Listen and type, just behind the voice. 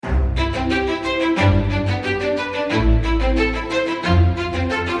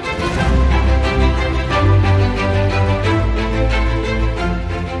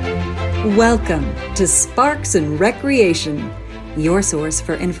Welcome to Sparks and Recreation, your source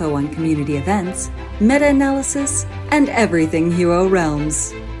for info on community events, meta-analysis, and everything Hero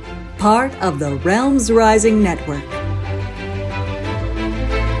Realms. Part of the Realms Rising Network.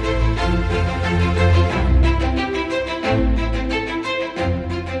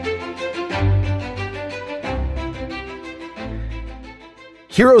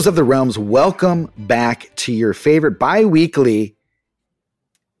 Heroes of the Realms, welcome back to your favorite bi-weekly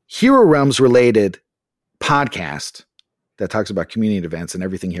Hero Realms related podcast that talks about community events and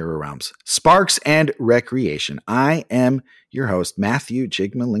everything Hero Realms. Sparks and Recreation. I am your host, Matthew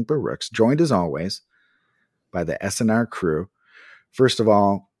Jigma Linkba Rooks, joined as always by the SNR crew. First of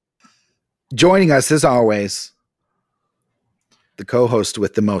all, joining us as always, the co-host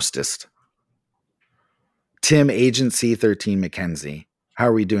with the mostest, Tim Agency 13 McKenzie. How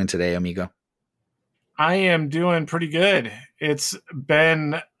are we doing today, amigo? I am doing pretty good. It's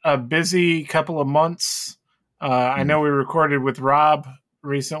been a busy couple of months. I know we recorded with Rob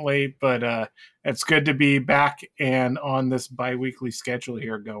recently, but it's good to be back and on this bi-weekly schedule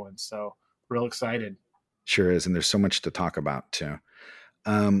here going. So real excited. Sure is. And there's so much to talk about too.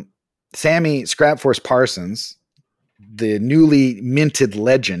 Sammy Scrapforce Parsons, the newly minted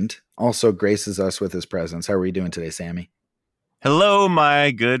legend, also graces us with his presence. How are we doing today, Sammy? Hello, my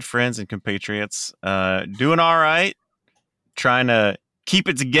good friends and compatriots. Doing all right. Trying to keep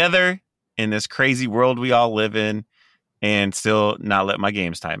it together in this crazy world we all live in and still not let my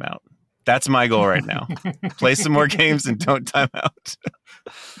games time out. That's my goal right now. Play some more games and don't time out.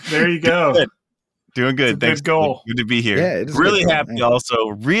 There you go. Doing good. Thanks. Good goal. Good to be here. Yeah, it is really good happy. goal. Also,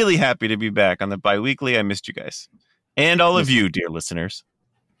 really happy to be back on the bi-weekly. I missed you guys. And all of you, dear listeners.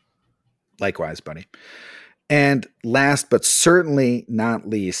 Likewise, buddy. And last but certainly not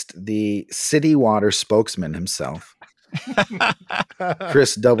least, the City Water spokesman himself,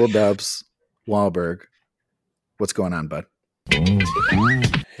 Chris Double Dubs Wahlberg. What's going on, bud?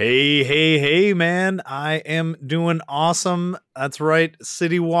 Hey, man. I am doing awesome. That's right.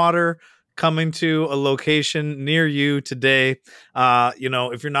 City Water coming to a location near you today.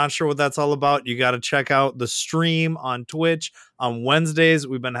 If you're not sure what that's all about, you got to check out the stream on Twitch on Wednesdays.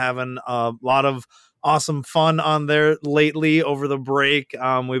 We've been having a lot of awesome fun on there lately over the break.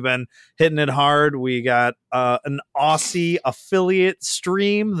 We've been hitting it hard. We got an Aussie affiliate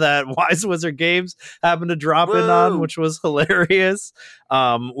stream that Wise Wizard Games happened to drop in on, which was hilarious.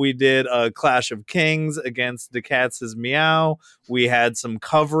 We did a Clash of Kings against Decats' Meow. We had some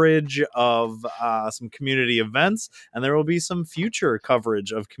coverage of some community events, and there will be some future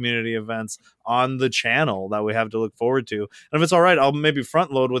coverage of community events on the channel that we have to look forward to. And if it's all right, I'll maybe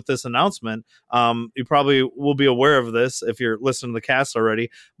front load with this announcement. You probably will be aware of this if you're listening to the cast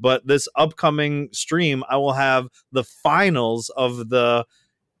already, but this upcoming stream, I will have the finals of the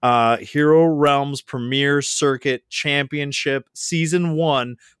Hero Realms Premier Circuit Championship Season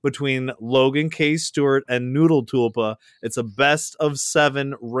 1 between Logan K. Stewart and Noodle Tulpa. It's a best of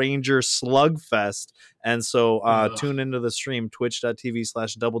 7 Ranger slugfest. And so tune into the stream,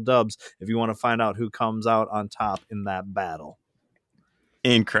 twitch.tv/doubledubs, if you want to find out who comes out on top in that battle.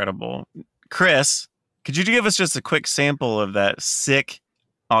 Incredible. Chris, could you give us just a quick sample of that sick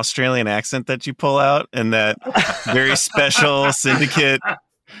Australian accent that you pull out and that very special Syndicate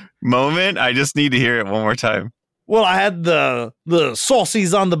moment? I just need to hear it one more time. Well, I had the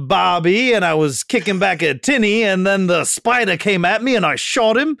saucies on the barbie, and I was kicking back at Tinny, and then the spider came at me, and I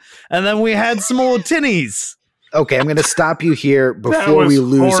shot him, and then we had some more Tinnies. Okay, I'm going to stop you here before we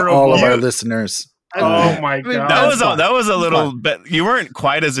lose horrible. all of our listeners. Oh my god, that was a little bit. You weren't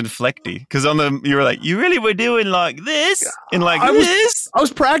quite as inflecty because you were like, you really were doing like this and like this. I was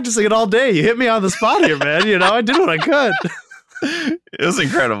practicing it all day. You hit me on the spot here, man. I did what I could. It was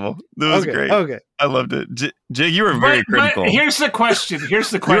incredible. It was great. Okay, I loved it. Jig, you were very critical. But here's the question. You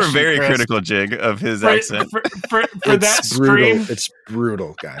were very Chris. critical, Jig, of his accent. For that brutal. stream, It's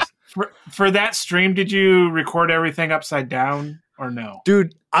brutal, guys. For that stream, did you record everything upside down or no?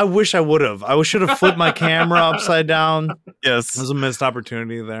 dude, I wish I would have. I should have flipped my camera upside down. Yes, There's a missed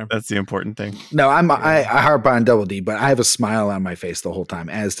opportunity there. that's the important thing. No, I harp on Double D, but I have a smile on my face the whole time,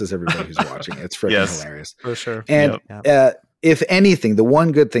 as does everybody who's watching. It's freaking hilarious. For sure. And if anything, the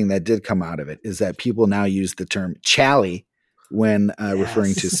one good thing that did come out of it is that people now use the term chally when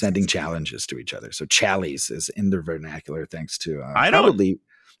referring to sending challenges to each other. So challies is in their vernacular, thanks to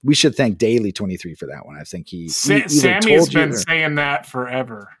we should thank Daily 23 for that one. I think Sammy has been saying that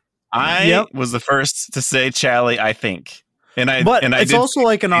forever. I was the first to say chally, I think. But it's also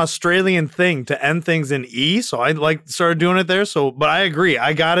like an Australian thing to end things in E, so I started doing it there. But I agree.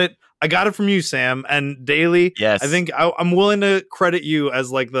 I got it from you, Sam, and Daily. Yes, I think I'm willing to credit you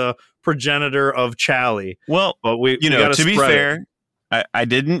as like the progenitor of Chally. Well, but we to be fair, I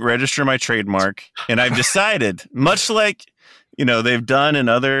didn't register my trademark, and I've decided, much like they've done in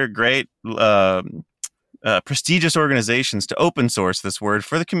other great prestigious organizations, to open source this word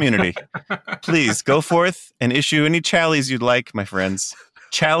for the community. Please go forth and issue any Challys you'd like, my friends.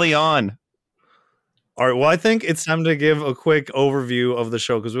 Chally on. All right. Well, I think it's time to give a quick overview of the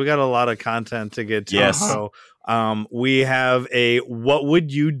show because we got a lot of content to get to. Yes. So we have a What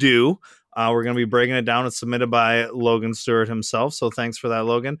Would You Do? We're going to be breaking it down. It's submitted by Logan Stewart himself. So thanks for that,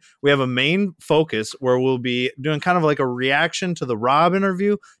 Logan. We have a main focus where we'll be doing kind of like a reaction to the Rob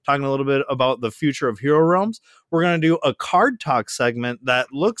interview, talking a little bit about the future of Hero Realms. We're going to do a card talk segment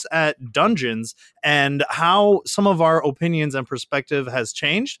that looks at dungeons and how some of our opinions and perspective has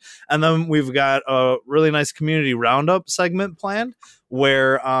changed. And then we've got a really nice community roundup segment planned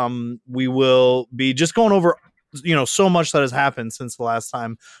where we will be just going over so much that has happened since the last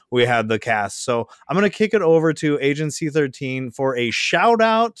time we had the cast. So I'm going to kick it over to Agent C13 for a shout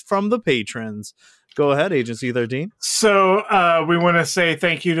out from the patrons. Go ahead, Agent C13. So we want to say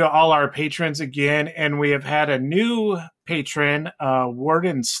thank you to all our patrons again. And we have had a new patron,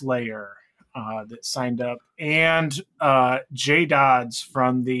 Warden Slayer, that signed up. And Jay Dodds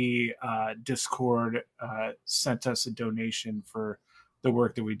from the Discord sent us a donation for the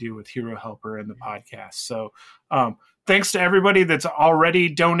work that we do with Hero Helper and the podcast. So thanks to everybody that's already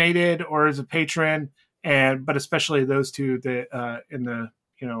donated or is a patron, but especially those two that in the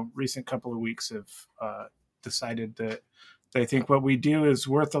recent couple of weeks have decided that they think what we do is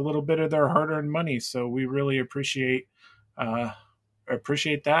worth a little bit of their hard-earned money. So we really appreciate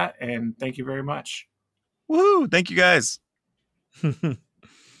that, and thank you very much. Woohoo! Thank you guys.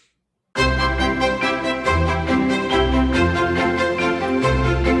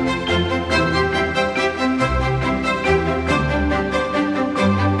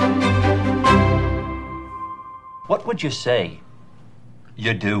 What would you say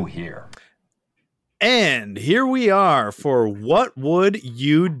you do here? And here we are for What Would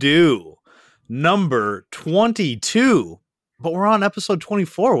You Do? Number 22. But we're on episode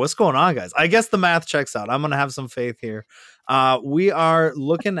 24. What's going on, guys? I guess the math checks out. I'm going to have some faith here. We are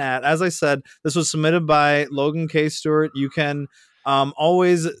looking at, as I said, this was submitted by Logan K. Stewart. You can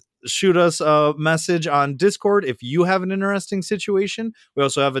always shoot us a message on Discord if you have an interesting situation. We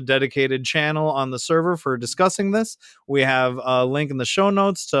also have a dedicated channel on the server for discussing this. We have a link in the show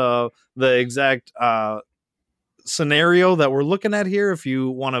notes to the exact scenario that we're looking at here if you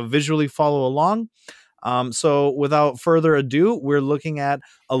want to visually follow along. So without further ado, we're looking at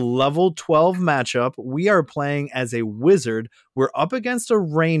a level 12 matchup. We are playing as a wizard. We're up against a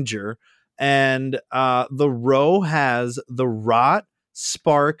ranger, and the row has the Rot,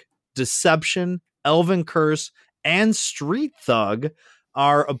 Spark, Deception, Elven Curse, and Street Thug.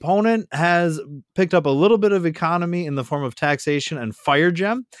 Our opponent has picked up a little bit of economy in the form of taxation and fire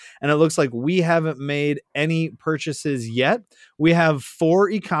gem, and it looks like we haven't made any purchases yet. We have 4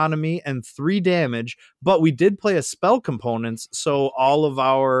 economy and 3 damage, but we did play a spell components, so all of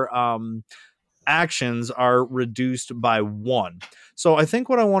our actions are reduced by 1. So I think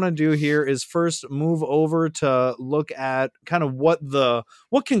what I want to do here is first move over to look at kind of what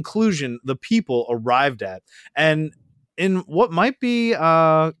conclusion the people arrived at. And in what might be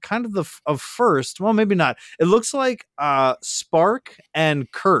kind of first, well, maybe not. It looks like Spark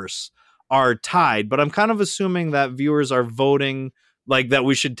and Curse are tied, but I'm kind of assuming that viewers are voting like that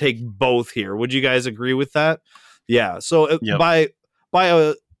we should take both here. Would you guys agree with that? Yeah. So Yep. by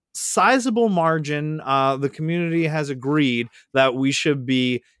a sizable margin, the community has agreed that we should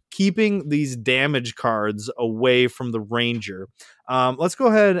be keeping these damage cards away from the ranger. Let's go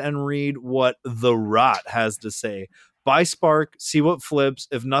ahead and read what the Rot has to say. Buy Spark, see what flips.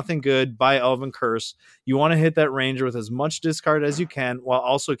 If nothing good, buy Elven Curse. You want to hit that ranger with as much discard as you can while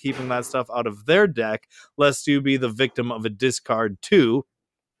also keeping that stuff out of their deck, lest you be the victim of a discard too.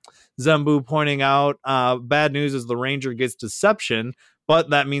 Zembu pointing out, bad news is the ranger gets Deception,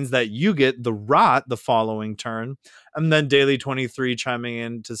 but that means that you get the Rot the following turn. And then Daily 23 chiming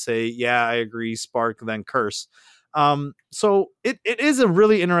in to say, yeah, I agree, Spark, then Curse. So it is a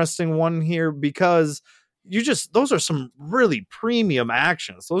really interesting one here because those are some really premium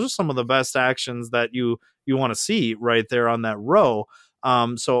actions. Those are some of the best actions that you want to see right there on that row.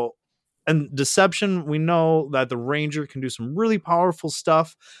 And Deception, we know that the ranger can do some really powerful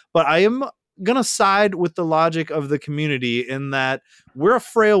stuff, but I am going to side with the logic of the community in that we're a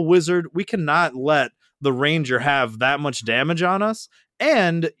frail wizard. We cannot let the ranger have that much damage on us.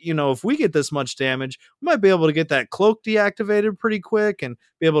 And, if we get this much damage, we might be able to get that cloak deactivated pretty quick and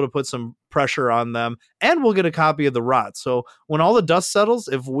be able to put some pressure on them. And we'll get a copy of the rot. So when all the dust settles,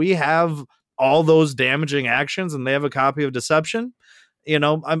 if we have all those damaging actions and they have a copy of Deception,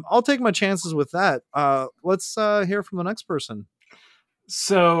 I'll take my chances with that. Let's hear from the next person.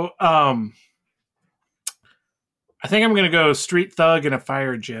 So, I think I'm going to go Street Thug and a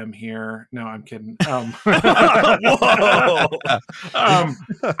Fire Gem here. No, I'm kidding.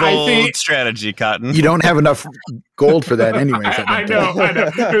 Bold strategy, Cotton. You don't have enough gold for that anyways. I know.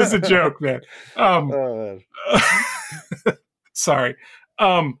 It was a joke, man. Sorry.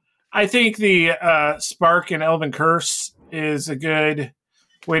 I think the Spark and Elven Curse is a good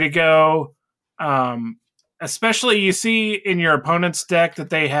way to go. Especially you see in your opponent's deck that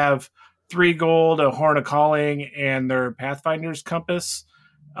they have 3 gold, a Horn of Calling, and their Pathfinder's Compass.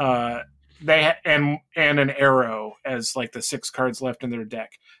 And an arrow as like the 6 cards left in their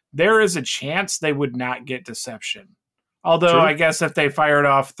deck. There is a chance they would not get Deception. Although I guess if they fired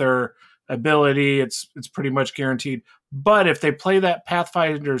off their ability, it's pretty much guaranteed. But if they play that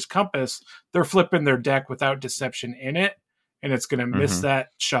Pathfinder's Compass, they're flipping their deck without Deception in it, and it's going to miss that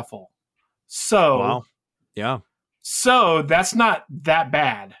shuffle. So, wow. Yeah. So that's not that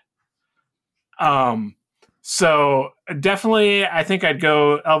bad. So definitely, I think I'd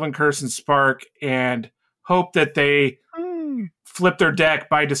go Elven Curse and Spark and hope that they flip their deck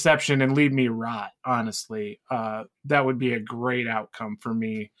by Deception and leave me rot. Honestly, that would be a great outcome for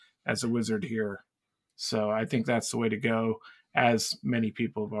me as a wizard here. So I think that's the way to go, as many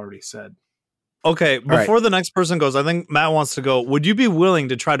people have already said. Okay, before the next person goes, I think Matt wants to go. Would you be willing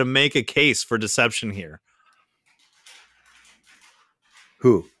to try to make a case for Deception here?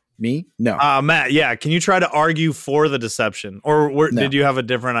 Who? Me? No. Matt, yeah. Can you try to argue for the Deception? Or did you have a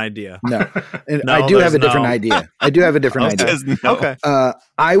different idea? No. And I do have a different idea. idea. No. Okay.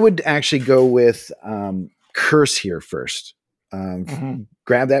 I would actually go with Curse here first.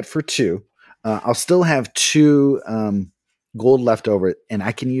 Grab that for 2. I'll still have 2 gold left over, and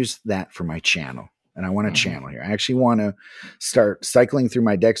I can use that for my channel. And I want to channel here. I actually want to start cycling through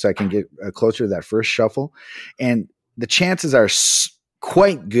my deck so I can get closer to that first shuffle. And the chances are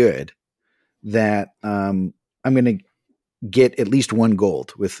quite good that I'm going to get at least 1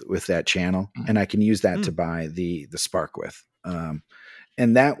 gold with that channel, and I can use that to buy the Spark with.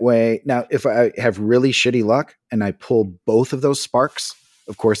 And that way, now if I have really shitty luck and I pull both of those Sparks,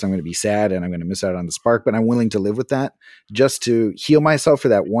 of course I'm going to be sad and I'm going to miss out on the Spark, but I'm willing to live with that just to heal myself for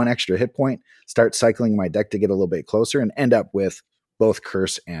that 1 extra hit point, start cycling my deck to get a little bit closer, and end up with both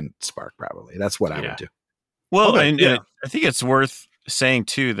Curse and Spark. Probably that's what I would do. Well, and I think it's worth saying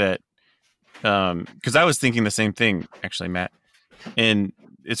too that because I was thinking the same thing actually, Matt, and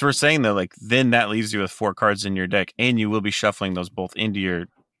it's worth saying that like then that leaves you with 4 cards in your deck, and you will be shuffling those both into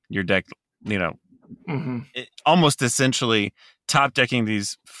your deck, almost essentially top decking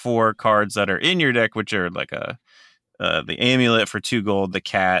these 4 cards that are in your deck, which are like the amulet for 2 gold, the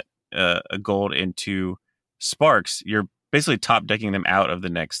cat, a gold, and 2 sparks. You're basically top decking them out of the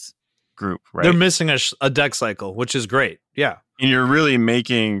next group, right? They're missing a deck cycle, which is great. Yeah. And you're really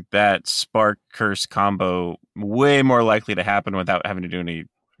making that Spark Curse combo way more likely to happen without having to do any.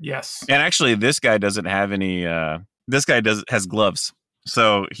 Yes. And actually, this guy doesn't have any. This guy has gloves,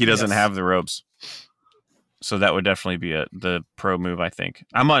 so he doesn't have the robes. So that would definitely be the pro move, I think.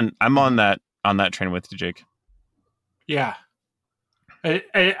 I'm on that train with you, Jake. Yeah.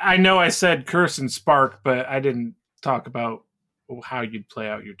 I know I said Curse and Spark, but I didn't talk about how you'd play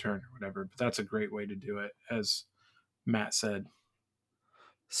out your turn or whatever. But that's a great way to do it, as Matt said.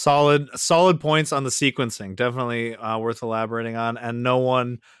 Solid points on the sequencing. Definitely worth elaborating on, and no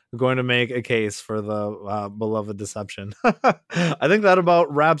one going to make a case for the beloved Deception. I think that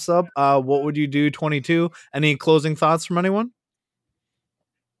about wraps up. What would you do 22? Any closing thoughts from anyone?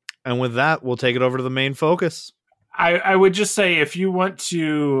 And with that, we'll take it over to the main focus. I would just say, if you want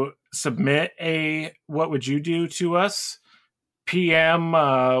to submit a what would you do to us, PM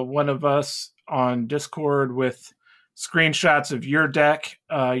one of us on Discord with screenshots of your deck,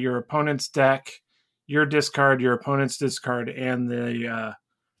 your opponent's deck, your discard, your opponent's discard, and the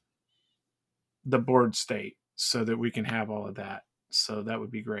board state, so that we can have all of that. So that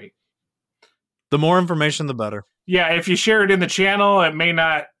would be great. The more information, the better. Yeah, if you share it in the channel, it may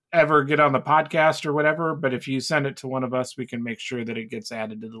not ever get on the podcast or whatever, but if you send it to one of us, we can make sure that it gets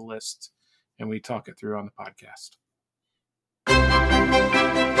added to the list and we talk it through on the podcast.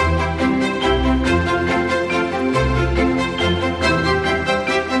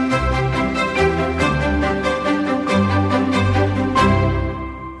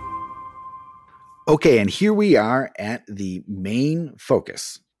 Okay, and here we are at the main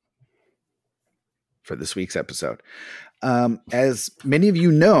focus for this week's episode. As many of you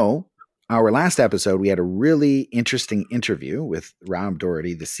know, our last episode, we had a really interesting interview with Rob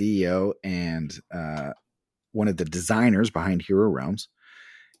Doherty, the CEO and one of the designers behind Hero Realms.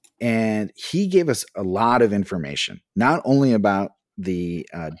 And he gave us a lot of information, not only about the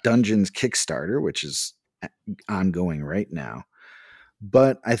Dungeons Kickstarter, which is ongoing right now,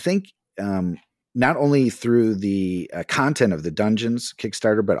 but I think not only through the content of the Dungeons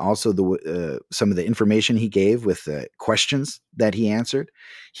Kickstarter, but also some of the information he gave with the questions that he answered.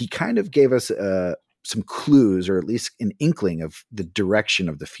 He kind of gave us some clues, or at least an inkling of the direction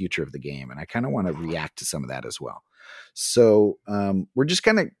of the future of the game. And I kind of want to react to some of that as well. So we're just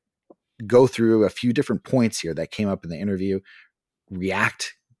going to go through a few different points here that came up in the interview,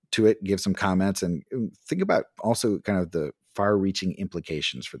 react to it, give some comments, and think about also kind of the far-reaching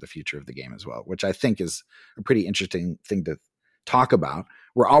implications for the future of the game as well, which I think is a pretty interesting thing to talk about.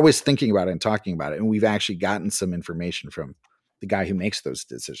 We're always thinking about it and talking about it, and we've actually gotten some information from the guy who makes those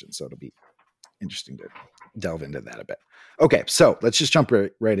decisions, so it'll be interesting to delve into that a bit. Okay, so let's just jump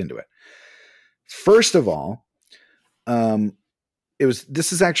right into it. First of all,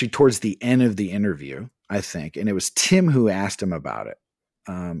 this is actually towards the end of the interview, I think, and it was Tim who asked him about it.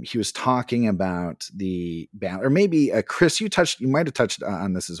 He was talking about the balance, or maybe Chris, you might have touched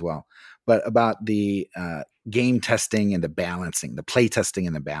on this as well, but about the game testing and the balancing, the play testing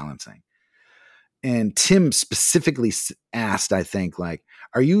and the balancing. And Tim specifically asked, I think, like,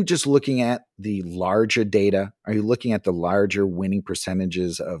 are you just looking at the larger data? Are you looking at the larger winning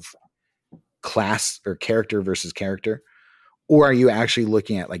percentages of class or character versus character? Or are you actually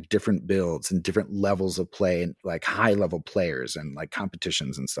looking at like different builds and different levels of play and like high level players and like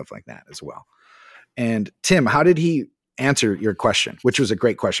competitions and stuff like that as well? And Tim, how did he answer your question? Which was a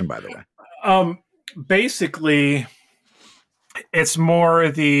great question, by the way. Basically, it's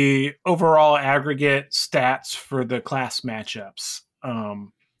more the overall aggregate stats for the class matchups,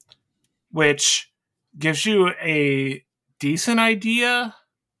 which gives you a decent idea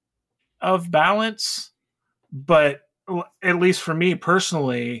of balance, but at least for me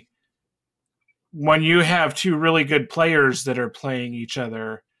personally, when you have two really good players that are playing each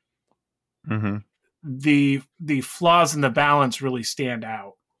other, the flaws in the balance really stand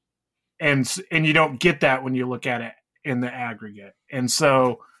out, and you don't get that when you look at it in the aggregate. And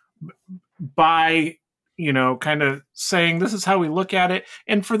so by kind of saying this is how we look at it,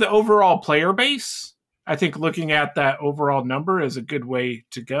 and for the overall player base, I think looking at that overall number is a good way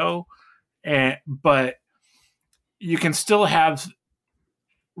to go. But you can still have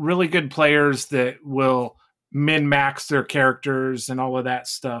really good players that will min-max their characters and all of that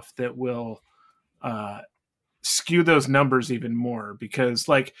stuff that will skew those numbers even more. Because,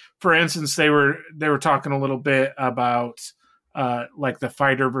 like, for instance, they were talking a little bit about like the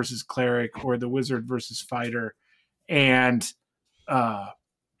fighter versus cleric or the wizard versus fighter. And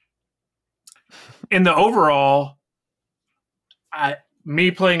in the overall, me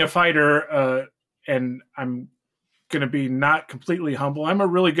playing a fighter, and I'm going to be not completely humble, I'm a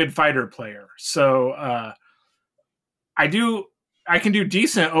really good fighter player. So I can do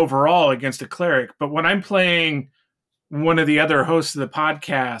decent overall against a cleric, but when I'm playing one of the other hosts of the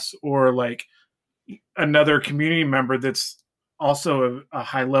podcast or like another community member that's also a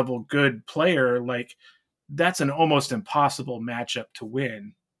high level good player, like that's an almost impossible matchup to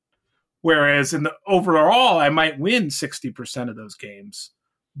win. Whereas in the overall, I might win 60% of those games.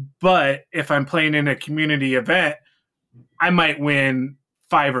 But if I'm playing in a community event, I might win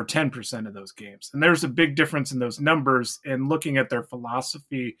 5 or 10% of those games. And there's a big difference in those numbers, and looking at their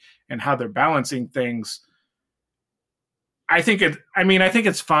philosophy and how they're balancing things. I think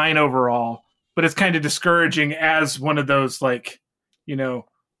it's fine overall, but it's kind of discouraging as one of those, like,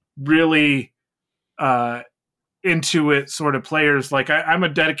 really into it sort of players. Like I'm a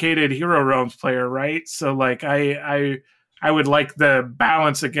dedicated Hero Realms player, right? So like I would like the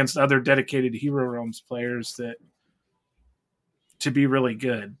balance against other dedicated Hero Realms players to be really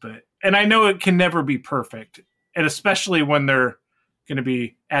good. And I know it can never be perfect, and especially when they're going to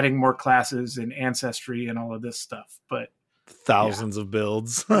be adding more classes and ancestry and all of this stuff, but thousands of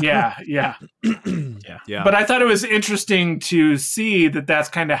builds. yeah. But I thought it was interesting to see that that's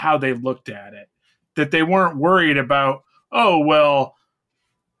kind of how they looked at it, that they weren't worried about, oh, well,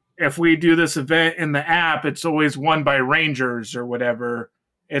 if we do this event in the app, it's always won by Rangers or whatever.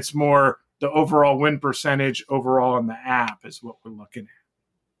 It's more the overall win percentage overall in the app is what we're looking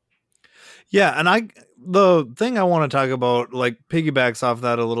at. Yeah, and the thing I want to talk about like piggybacks off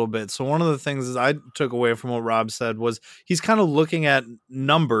that a little bit. So one of the things I took away from what Rob said was he's kind of looking at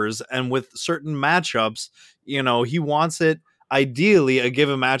numbers, and with certain matchups, he wants it ideally a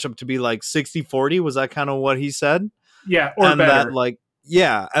given matchup to be like 60-40. Was that kind of what he said? Yeah, or and better.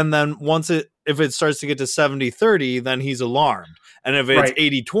 And then if it starts to get to 70-30, then he's alarmed. And if it's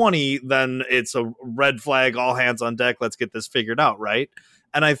 80-20, then it's a red flag, all hands on deck. Let's get this figured out. Right.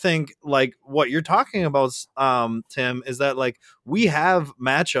 And I think like what you're talking about, Tim, is that like we have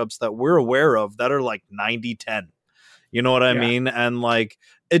matchups that we're aware of that are like 90-10. You know what I mean? And like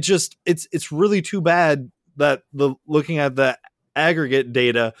it's really too bad that looking at the aggregate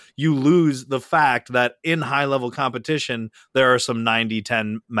data, you lose the fact that in high level competition there are some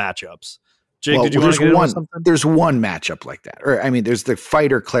 90-10 matchups. Jake, did you want to get into something? There's one matchup like that, or I mean, there's the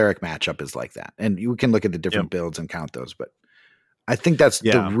fighter cleric matchup is like that, and you can look at the different builds and count those. But I think that's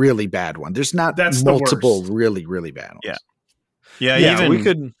the really bad one. There's not multiple really really bad ones. Yeah. Even we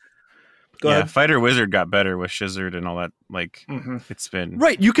could. Go ahead. Fighter Wizard got better with Shizzard and all that. Like it's been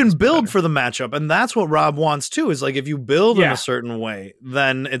right. You can build for the matchup, and that's what Rob wants too. Is like if you build in a certain way,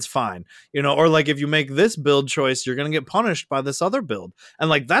 then it's fine. Or like if you make this build choice, you're going to get punished by this other build,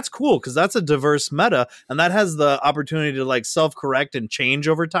 and like that's cool because that's a diverse meta, and that has the opportunity to like self-correct and change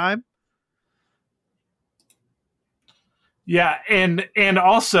over time. Yeah, and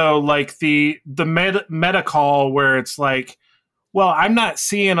also like the meta call where it's like, well, I'm not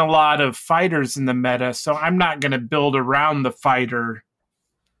seeing a lot of fighters in the meta, so I'm not going to build around the fighter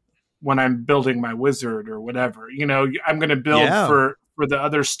when I'm building my wizard or whatever. I'm going to build for the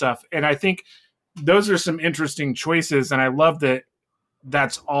other stuff. And I think those are some interesting choices, and I love that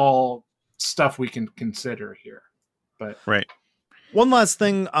that's all stuff we can consider here. But right. One last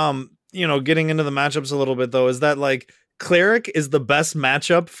thing, getting into the matchups a little bit though, is that like Cleric is the best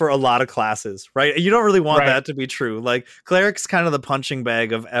matchup for a lot of classes, right? You don't really want that to be true. Like Cleric's kind of the punching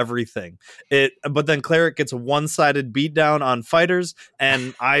bag of everything. But then Cleric gets a one-sided beatdown on fighters,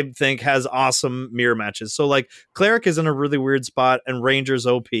 and I think has awesome mirror matches. So like Cleric is in a really weird spot, and Ranger's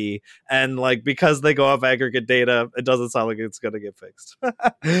OP, and like because they go off aggregate data, it doesn't sound like it's gonna get fixed.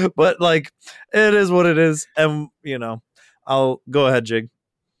 But like it is what it is, and I'll go ahead, Jig.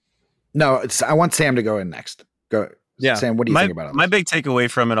 No, I want Sam to go in next. Go. Yeah. Sam, what do you think about it? My big takeaway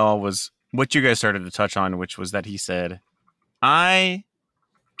from it all was what you guys started to touch on, which was that he said, I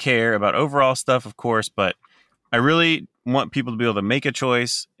care about overall stuff, of course, but I really want people to be able to make a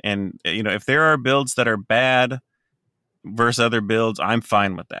choice. And, if there are builds that are bad versus other builds, I'm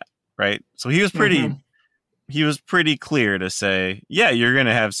fine with that. Right. So he was pretty clear to say, yeah, you're going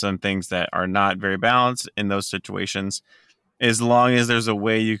to have some things that are not very balanced in those situations, as long as there's a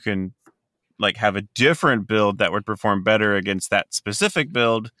way you can like have a different build that would perform better against that specific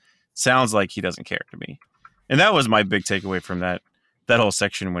build. Sounds like he doesn't care to me. And that was my big takeaway from that whole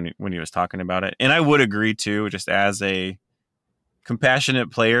section when he was talking about it. And I would agree too, just as a compassionate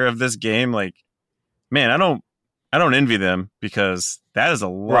player of this game, like, man, I don't envy them, because that is a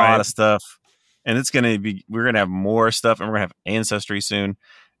lot of stuff. And we're going to have more stuff, and we're going to have Ancestry soon.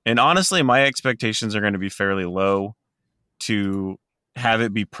 And honestly, my expectations are going to be fairly low to have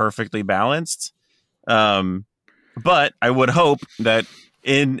it be perfectly balanced. But I would hope that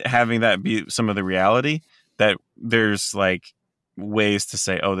in having that be some of the reality, that there's like ways to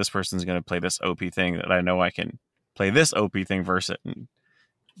say, oh, this person's going to play this OP thing, that I know I can play this OP thing versus it, and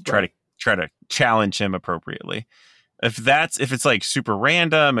try to challenge him appropriately. If it's like super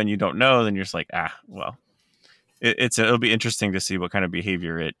random and you don't know, then you're just like, well, it'll be interesting to see what kind of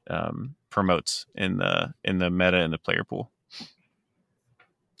behavior it promotes in the meta and the player pool.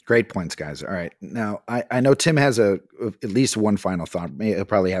 Great points, guys. All right. Now, I know Tim has at least one final thought. He'll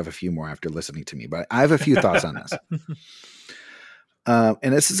probably have a few more after listening to me, but I have a few thoughts on this.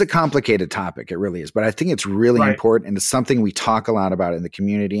 And this is a complicated topic. It really is. But I think it's really important, and it's something we talk a lot about in the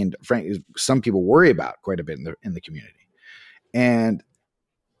community, and frankly, some people worry about quite a bit in the community. And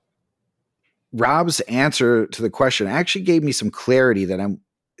Rob's answer to the question actually gave me some clarity that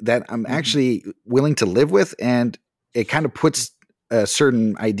I'm actually willing to live with, and it kind of puts a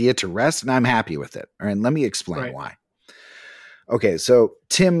certain idea to rest, and I'm happy with it. All right, let me explain why. Okay, so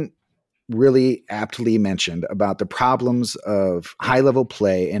Tim really aptly mentioned about the problems of high-level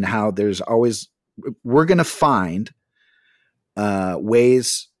play, and how we're going to find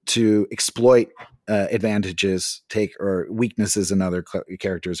ways to exploit advantages, or weaknesses in other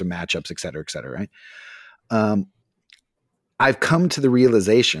characters or matchups, et cetera, right? I've come to the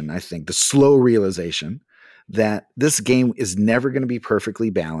realization, I think, the slow realization, that this game is never going to be perfectly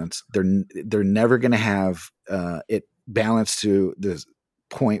balanced. They're never going to have it balanced to the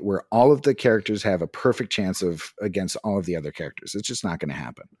point where all of the characters have a perfect chance of against all of the other characters. It's just not going to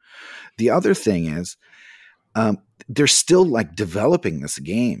happen. The other thing is, they're still like developing this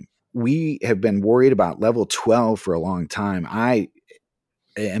game. We have been worried about level 12 for a long time. I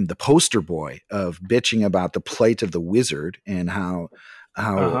am the poster boy of bitching about the plight of the wizard and how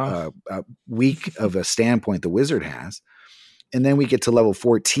weak of a standpoint the wizard has. And then we get to level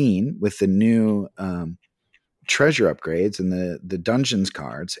 14 with the new treasure upgrades and the dungeons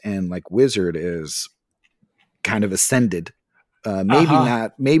cards, and like wizard is kind of ascended.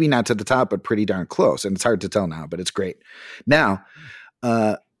 Maybe not to the top, but pretty darn close. And it's hard to tell now, but it's great. Now,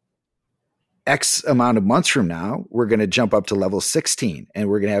 X amount of months from now, we're going to jump up to level 16 and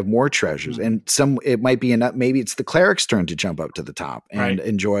we're going to have more treasures. And it might be enough. Maybe it's the cleric's turn to jump up to the top and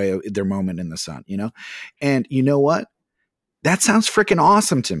enjoy their moment in the sun, you know? And you know what? That sounds freaking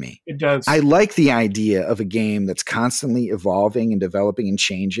awesome to me. It does. I like the idea of a game that's constantly evolving and developing and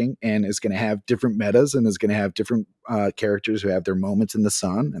changing, and is going to have different metas and is going to have different characters who have their moments in the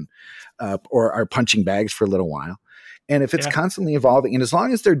sun and or are punching bags for a little while. And if it's constantly evolving, and as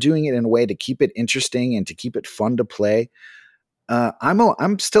long as they're doing it in a way to keep it interesting and to keep it fun to play,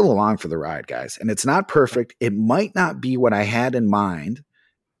 I'm still along for the ride, guys. And it's not perfect. It might not be what I had in mind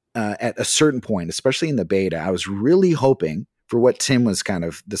at a certain point, especially in the beta. I was really hoping for what Tim was kind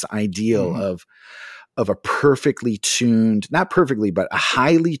of this ideal of a perfectly tuned, not perfectly, but a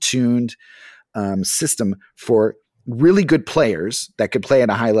highly tuned system for really good players that could play at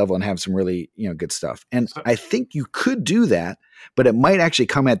a high level and have some really, good stuff. And I think you could do that, but it might actually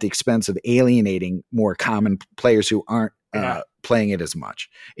come at the expense of alienating more common players who aren't playing it as much.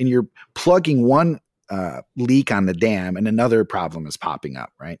 And you're plugging one leak on the dam and another problem is popping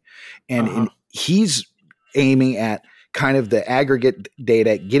up, right? And he's aiming at kind of the aggregate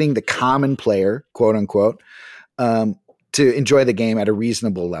data, getting the common player, quote unquote, to enjoy the game at a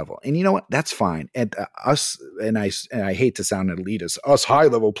reasonable level. And you know what? That's fine. And us, and I hate to sound elitist, us high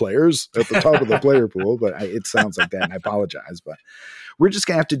level players at the top of the player pool, but it sounds like that and I apologize, but we're just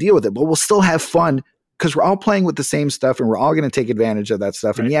going to have to deal with it, but we'll still have fun because we're all playing with the same stuff and we're all going to take advantage of that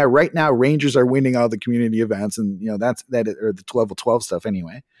stuff. Right. And right now Rangers are winning all the community events and that's or the level 12 stuff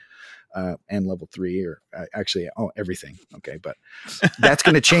anyway. And level 3 or everything. Okay. But that's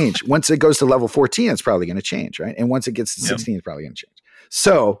going to change. Once it goes to level 14, it's probably going to change. Right. And once it gets to 16, it's probably going to change.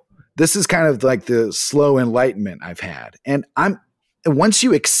 So this is kind of like the slow enlightenment I've had. And once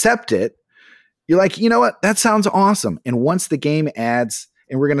you accept it, you're like, you know what, that sounds awesome. And once the game adds,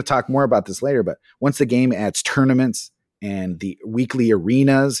 and we're going to talk more about this later, but once the game adds tournaments and the weekly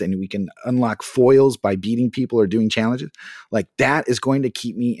arenas, and we can unlock foils by beating people or doing challenges, like that is going to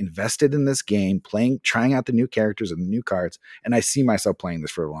keep me invested in this game, trying out the new characters and the new cards. And I see myself playing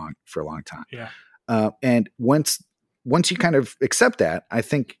this for a long time. Yeah. And once you kind of accept that, I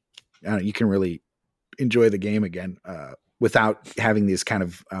think you can really enjoy the game again without having these kind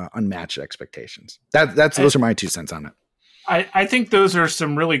of unmatched expectations. Those are my 2 cents on it. I think those are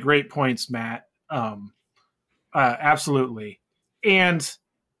some really great points, Matt. Absolutely. And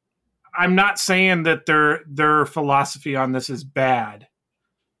I'm not saying that their philosophy on this is bad.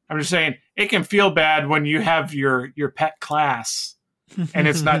 I'm just saying it can feel bad when you have your pet class and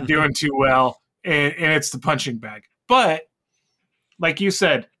it's not doing too well and it's the punching bag. But like you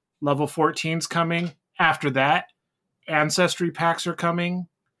said, level 14's coming. After that, ancestry packs are coming.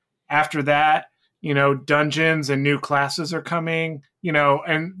 After that, dungeons and new classes are coming,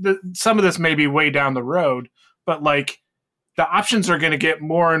 and some of this may be way down the road. But like the options are going to get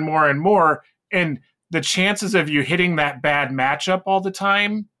more and more and more. And the chances of you hitting that bad matchup all the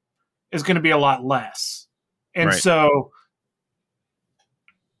time is going to be a lot less. And so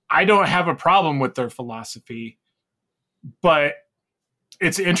I don't have a problem with their philosophy, but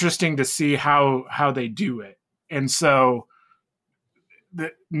it's interesting to see how they do it. And so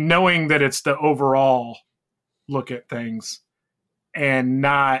knowing that it's the overall look at things and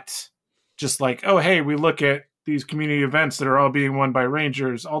not just like, oh, hey, we look at these community events that are all being won by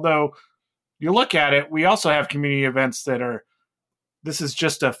Rangers. Although you look at it, we also have community events that are, this is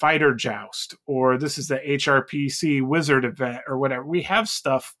just a fighter joust, or this is the HRPC wizard event or whatever. We have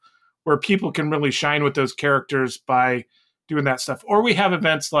stuff where people can really shine with those characters by doing that stuff. Or we have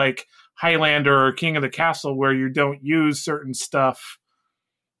events like Highlander or King of the Castle where you don't use certain stuff.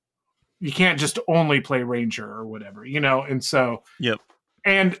 You can't just only play Ranger or whatever, And so, yep.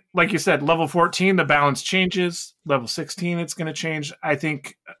 And like you said, level 14, the balance changes. Level 16, it's going to change. I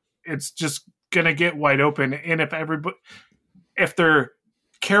think it's just going to get wide open. And if they're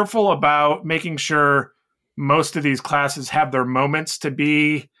careful about making sure most of these classes have their moments to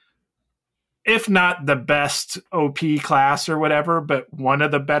be if not the best OP class or whatever, but one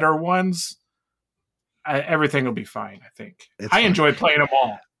of the better ones, everything will be fine, I think. I enjoy playing them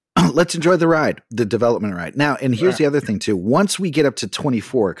all. Let's enjoy the ride, the development ride. Now, and here's the other thing too. Once we get up to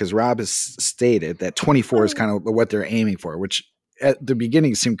 24, because Rob has stated that 24 is kind of what they're aiming for, which at the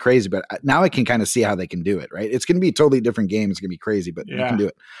beginning seemed crazy, but now I can kind of see how they can do it, right? It's going to be a totally different game. It's going to be crazy, but you can do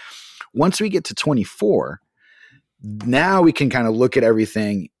it. Once we get to 24, now we can kind of look at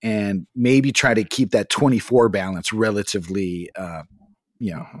everything and maybe try to keep that 24 balance relatively,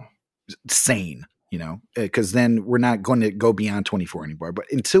 sane. Because then we're not going to go beyond 24 anymore. But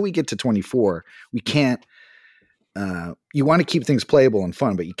until we get to 24, we can't. You want to keep things playable and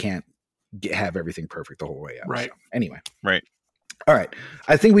fun, but you can't have everything perfect the whole way up. Right. So, anyway. Right. All right.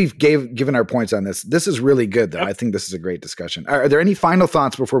 I think we've given our points on this. This is really good, though. Yep. I think this is a great discussion. Are there any final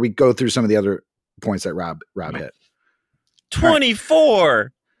thoughts before we go through some of the other points that Rob hit? 24. Right.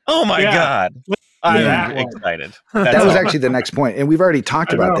 Oh my God. I'm excited. That was actually the next point. And we've already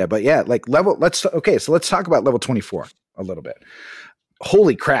talked about that, but so let's talk about level 24 a little bit.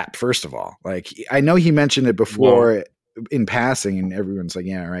 Holy crap. First of all, like, I know he mentioned it before in passing and everyone's like,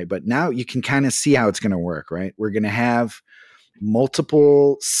 yeah, right. But now you can kind of see how it's going to work, right? We're going to have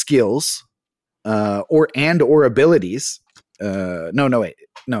multiple skills, or abilities.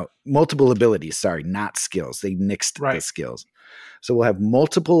 Multiple abilities. Sorry, not skills. They nixed the skills. So we'll have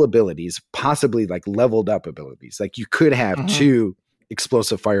multiple abilities, possibly like leveled up abilities. Like you could have 2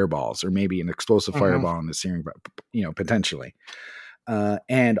 explosive fireballs, or maybe an explosive fireball in the searing, potentially.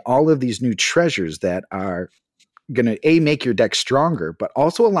 And all of these new treasures that are going to make your deck stronger, but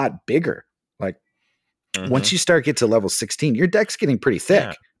also a lot bigger. Like once you get to level 16, your deck's getting pretty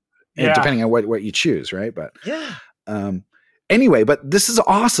thick, depending on what you choose, right? But anyway, but this is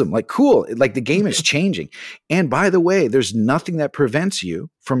awesome. Like, cool. Like, the game is changing. And by the way, there's nothing that prevents you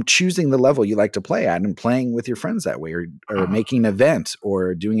from choosing the level you like to play at and playing with your friends that way, or making an event,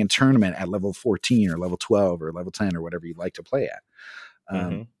 or doing a tournament at level 14 or level 12 or level 10 or whatever you like to play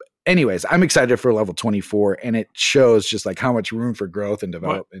at. Anyways, I'm excited for level 24, and it shows just like how much room for growth and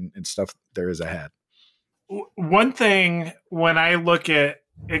development and stuff there is ahead. One thing, when I look at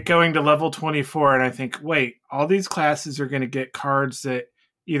it going to level 24, and I think, wait, all these classes are going to get cards that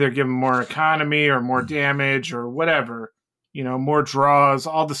either give them more economy or more damage or whatever, more draws,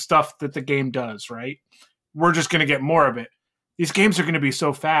 all the stuff that the game does, right? We're just going to get more of it. These games are going to be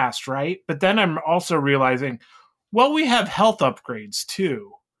so fast, right? But then I'm also realizing, well, we have health upgrades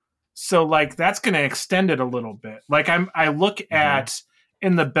too. So like that's going to extend it a little bit. Like I look at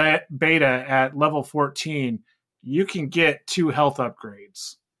in the beta at level 14, you can get 2 health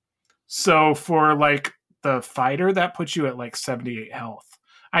upgrades. So for like the fighter, that puts you at like 78 health.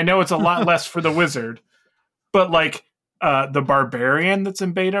 I know it's a lot less for the wizard, but like the barbarian that's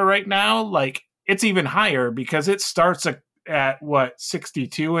in beta right now, like it's even higher because it starts at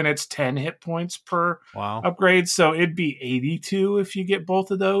 62 and it's 10 hit points per upgrade. So it'd be 82 if you get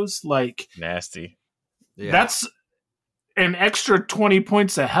both of those. Like, nasty. Yeah. That's an extra 20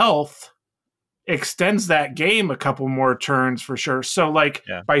 points of health. Extends that game a couple more turns for sure. So like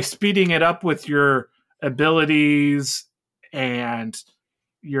by speeding it up with your abilities and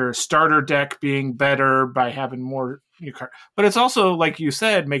your starter deck being better by having more new cards, but it's also, like you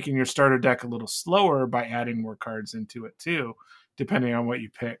said, making your starter deck a little slower by adding more cards into it too, depending on what you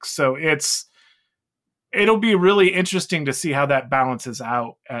pick. So it'll be really interesting to see how that balances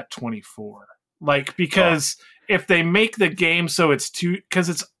out at 24. Like, because if they make the game so it's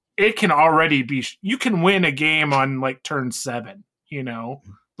because it can already be, you can win a game on like turn 7,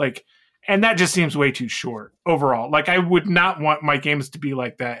 like, and that just seems way too short overall. Like, I would not want my games to be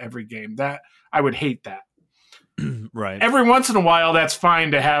like that every game. That I would hate that. Right. Every once in a while, that's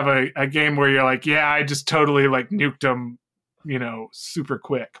fine to have a game where you're like, yeah, I just totally like nuked them, super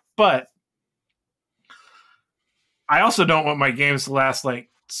quick. But I also don't want my games to last like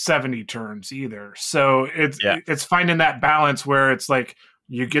 70 turns either. So it's finding that balance where it's like,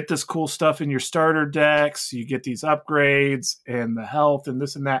 you get this cool stuff in your starter decks, you get these upgrades and the health and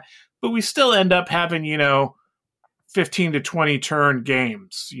this and that, but we still end up having, 15 to 20 turn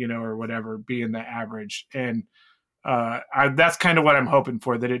games, or whatever being the average. And that's kind of what I'm hoping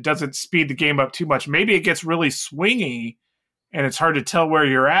for, that it doesn't speed the game up too much. Maybe it gets really swingy and it's hard to tell where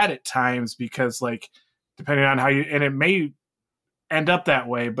you're at times because, like, depending on how and it may end up that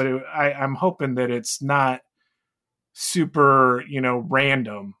way, but I'm hoping that it's not super,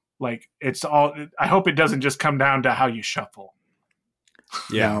 random. Like, it's all, I hope it doesn't just come down to how you shuffle.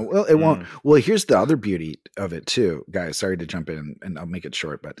 Yeah. No, well, it won't. Well, here's the other beauty of it too, guys. Sorry to jump in, and I'll make it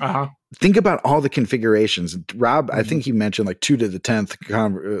short, but think about all the configurations. Rob, I think he mentioned like 2 to the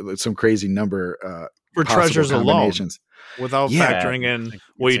 10th, some crazy number for treasures alone, without factoring in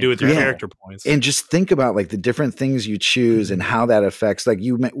what you do with your character points. And just think about like the different things you choose and how that affects. Like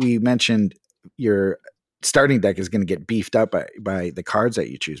we mentioned, your starting deck is going to get beefed up by the cards that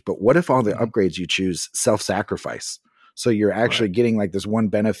you choose. But what if all the upgrades you choose self-sacrifice? So you're actually getting like this one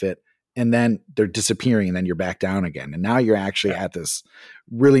benefit, and then they're disappearing, and then you're back down again. And now you're actually at this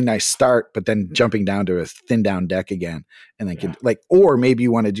really nice start, but then jumping down to a thin down deck again. And then or maybe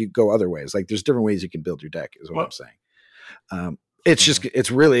you want to go other ways. Like there's different ways you can build your deck is what I'm saying.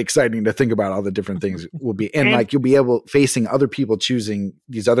 It's really exciting to think about all the different things will be. And like you'll be able facing other people choosing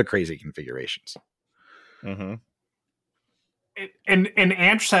these other crazy configurations. Mm-hmm. And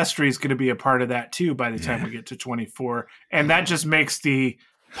Ancestry is going to be a part of that too by the time we get to 24, and that just makes the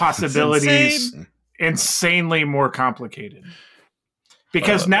possibilities insanely more complicated,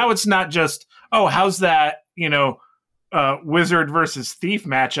 because now it's not just how's that wizard versus thief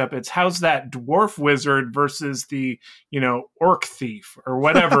matchup. It's how's that dwarf wizard versus the orc thief or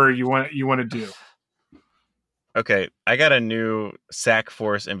whatever you want to do. Okay, I got a new Sack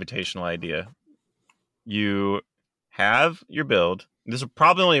Force Invitational idea. You have your build. This will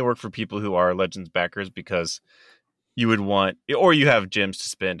probably only work for people who are Legends backers, because you would want, or you have gems to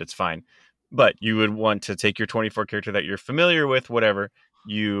spend, it's fine. But you would want to take your 24 character that you're familiar with, whatever.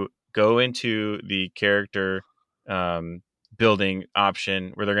 You go into the character building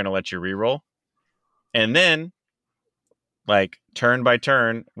option where they're going to let you reroll. And then, like, turn by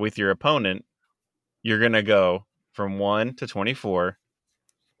turn with your opponent, you're going to go from 1 to 24.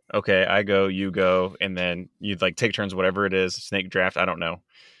 Okay, I go, you go, and then you'd like take turns, whatever it is, snake draft, I don't know.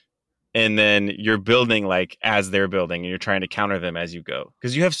 And then you're building like as they're building, and you're trying to counter them as you go,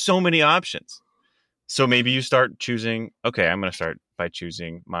 because you have so many options. So maybe you start choosing, okay, I'm going to start by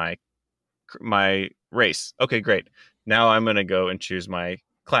choosing my race. Okay, great. Now I'm going to go and choose my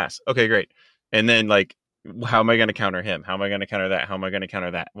class. Okay, great. And then like, how am I going to counter him? How am I going to counter that? How am I going to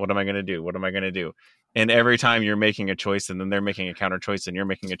counter that? What am I going to do? What am I going to do? And every time you're making a choice, and then they're making a counter choice, and you're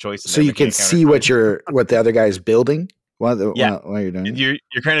making a choice. So you can see what the other guy is building while you're doing it.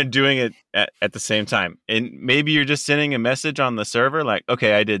 You're kind of doing it at the same time. And maybe you're just sending a message on the server like,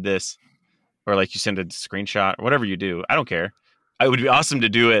 okay, I did this. Or like you send a screenshot or whatever you do. I don't care. It would be awesome to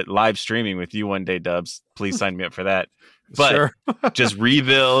do it live streaming with you one day, Dubs. Please sign me up for that. But just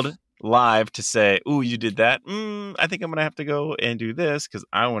rebuild live to say, ooh, you did that. I think I'm going to have to go and do this because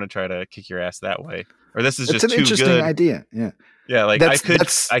I want to try to kick your ass that way. Or this is just too good. It's an interesting idea. Yeah. Yeah, like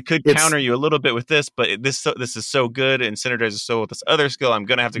I could counter you a little bit with this, but this is so good and synergizes so with this other skill. I'm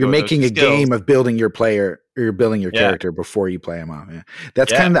gonna have to. You're making a game of building your player, or you're building your character before you play him off. Yeah,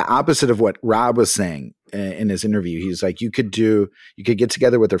 that's kind of the opposite of what Rob was saying in his interview. He's like, you could get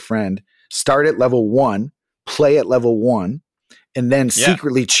together with a friend, start at level 1, play at level 1, and then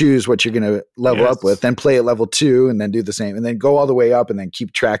secretly choose what you're gonna level up with. Then play at level 2, and then do the same, and then go all the way up, and then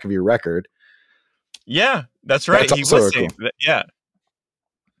keep track of your record. Yeah, that's right. He was saying that. Yeah.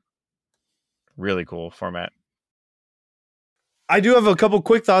 Really cool format. I do have a couple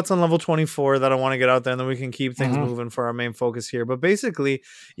quick thoughts on level 24 that I want to get out there, and then we can keep things moving for our main focus here. But basically,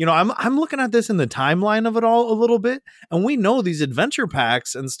 I'm looking at this in the timeline of it all a little bit, and we know these adventure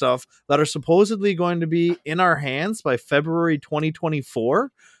packs and stuff that are supposedly going to be in our hands by February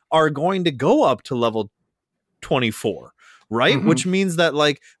 2024 are going to go up to level 24. Right. Which means that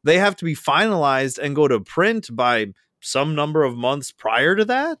like they have to be finalized and go to print by some number of months prior to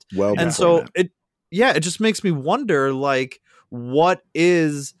that. Well, and so it just makes me wonder, like,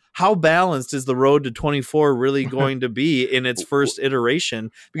 how balanced is the road to 24 really going to be in its first iteration?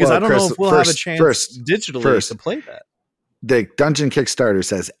 Because I don't know if we'll have a chance digitally to play that. The Dungeon Kickstarter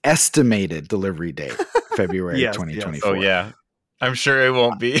says estimated delivery date, February 2024. Yes. Oh yeah. I'm sure it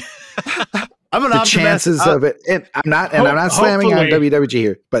won't be. I'm an optimist. Chances of it, and I'm not slamming on WWG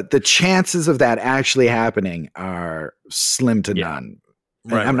here, but the chances of that actually happening are slim to none.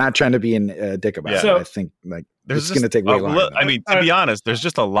 Right. I'm not trying to be a dick about it. I think like it's going to take way longer. I mean, to be honest, there's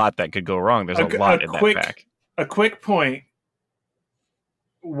just a lot that could go wrong. There's a lot in that pack. A quick point: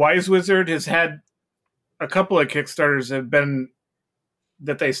 Wise Wizard has had a couple of Kickstarters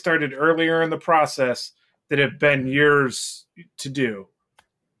that they started earlier in the process that have been years to do.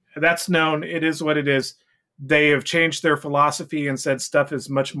 That's known. It is what it is. They have changed their philosophy and said stuff is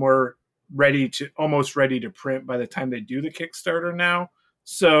much more almost ready to print by the time they do the Kickstarter now.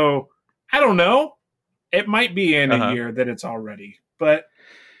 So I don't know. It might be in a year that it's all ready, but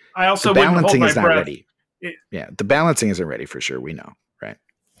I also the balancing is not ready. The balancing isn't ready for sure. We know. right?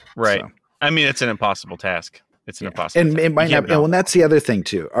 Right. So. I mean, it's an impossible task. It's an impossible and task. it might not. Well, and that's the other thing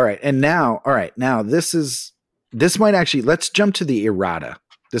too. All right, now this might actually, let's jump to the errata.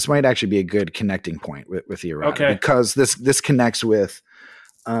 This might actually be a good connecting point with the errata, because this connects with.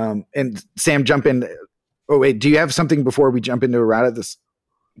 And Sam, jump in. Oh wait, do you have something before we jump into errata? This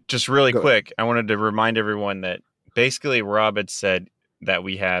just really quick. I wanted to remind everyone that basically Rob had said that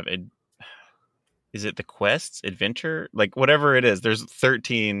we have is it the quests, adventure, like whatever it is. There's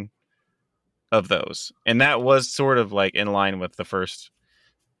 13 of those, and that was sort of like in line with the first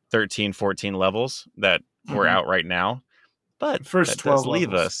 13, 14 levels that were out right now. But first 12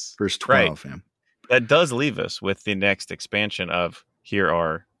 leave levels. us first 12, right. That does leave us with the next expansion of here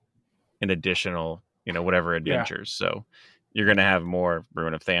are an additional, whatever adventures. So you're going to have more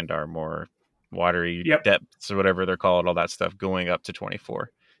Ruin of Thandar, more watery depths or whatever they're called, all that stuff going up to 24.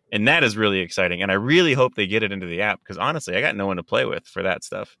 And that is really exciting. And I really hope they get it into the app, because honestly, I got no one to play with for that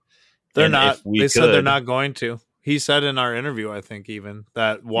stuff. They're not. They said they're not going to. He said in our interview, I think even,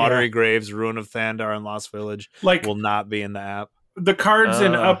 that Watery Graves, Ruin of Thandar, and Lost Village will not be in the app. The cards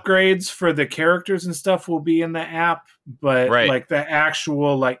and upgrades for the characters and stuff will be in the app, but like the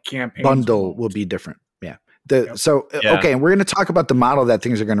actual campaign bundle will be different. Yeah. Okay, and we're going to talk about the model that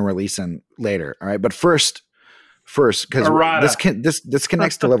things are going to release in later. All right, but first, because this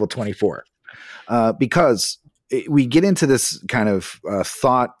connects to level 24, because we get into this kind of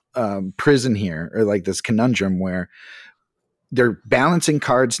thought prison here, or like this conundrum where they're balancing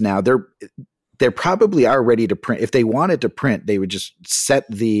cards now. They probably are ready to print. If they wanted to print, they would just set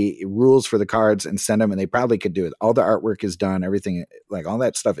the rules for the cards and send them, and they probably could do it. All the artwork is done. Everything, like all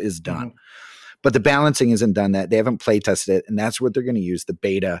that stuff is done. Mm-hmm. But the balancing isn't done. That they haven't play tested it, and that's what they're going to use the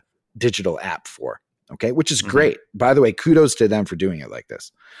beta digital app for. Okay, which is great. By the way, kudos to them for doing it like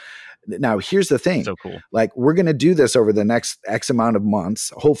this. Now, here's the thing. So cool. Like, we're going to do this over the next X amount of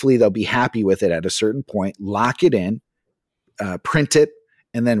months. Hopefully, they'll be happy with it at a certain point. Lock it in, print it,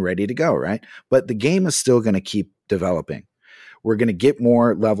 and then ready to go, right? But the game is still going to keep developing. We're going to get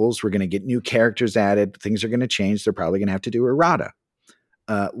more levels. We're going to get new characters added. Things are going to change. They're probably going to have to do errata,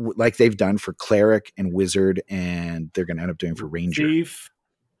 like they've done for Cleric and Wizard, and they're going to end up doing for Ranger. Thief.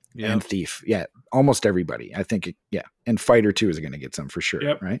 And Thief. Yeah, almost everybody. I think, and Fighter 2 is going to get some for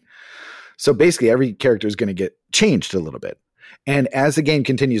sure, right? So basically, every character is going to get changed a little bit. And as the game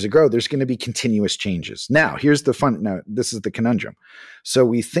continues to grow, there's going to be continuous changes. Now, here's the fun. Now, this is the conundrum. So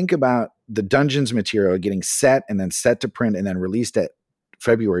we think about the Dungeons material getting set and then set to print and then released at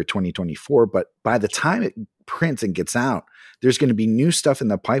February 2024. But by the time it prints and gets out, there's going to be new stuff in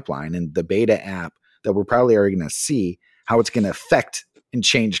the pipeline and the beta app that we're probably already going to see how it's going to affect and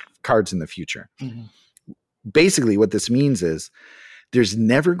change cards in the future. Mm-hmm. Basically, what this means is there's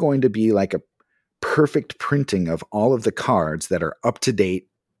never going to be like a perfect printing of all of the cards that are up to date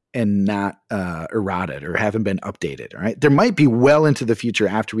and not errated or haven't been updated. All right. There might be well into the future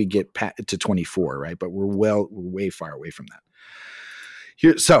after we get to 24, right? But we're way far away from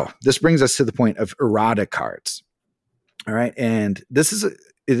that. So this brings us to the point of errata cards. All right. And this is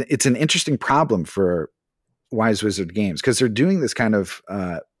it's an interesting problem for Wise Wizard Games, because they're doing this kind of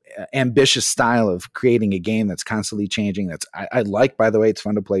ambitious style of creating a game that's constantly changing. That's I like, by the way, it's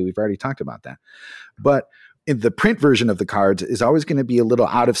fun to play. We've already talked about that. But in the print version of the cards is always going to be a little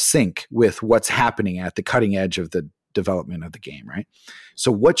out of sync with what's happening at the cutting edge of the development of the game, right? So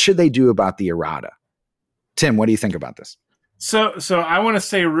what should they do about the errata? Tim, what do you think about this? So I want to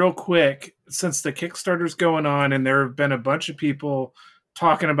say real quick, since the Kickstarter's going on and there have been a bunch of people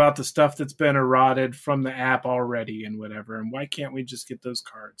talking about the stuff that's been errated from the app already and whatever, and why can't we just get those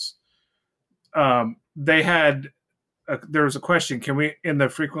cards? There was a question, can we, in the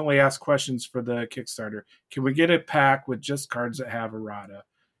frequently asked questions for the Kickstarter, can we get a pack with just cards that have errata?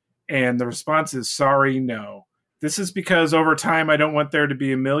 And the response is, sorry, no. This is because over time, I don't want there to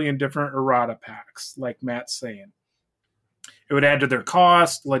be a million different errata packs, like Matt's saying. It would add to their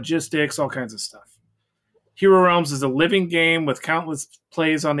cost, logistics, all kinds of stuff. Hero Realms is a living game with countless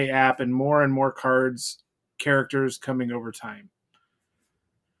plays on the app and more cards, characters coming over time.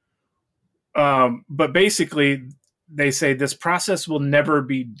 But basically, they say this process will never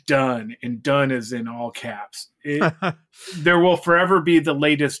be done, and done is in all caps. There will forever be the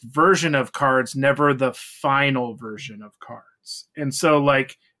latest version of cards, never the final version of cards. And so,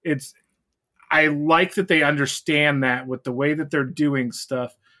 I like that they understand that with the way that they're doing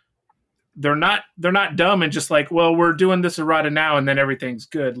stuff. They're not dumb and just like, well, we're doing this errata now and then everything's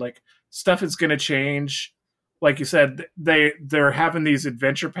good. Like, stuff is going to change. Like you said, they're having these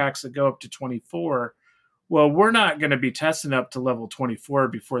adventure packs that go up to 24. Well, we're not going to be testing up to level 24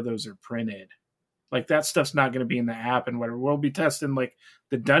 before those are printed. Like that stuff's not going to be in the app and whatever. We'll be testing like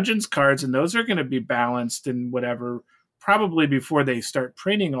the Dungeons cards, and those are going to be balanced and whatever, probably before they start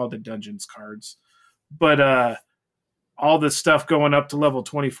printing all the Dungeons cards. But all the stuff going up to level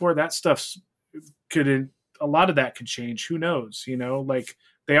 24, that stuff's a lot of that could change. Who knows? Like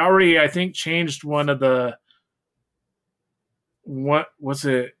they already, I think, changed one of the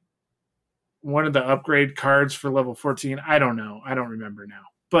upgrade cards for level 14. I don't know. I don't remember now.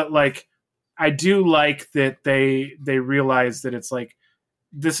 But like, I do like that they realize that it's like,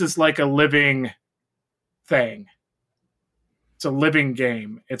 this is like a living thing. It's a living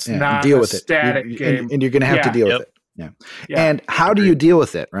game. It's not a static game. And you're going to have to deal with it. Yeah. And how do you deal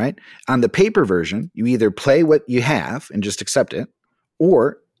with it, right? On the paper version, you either play what you have and just accept it,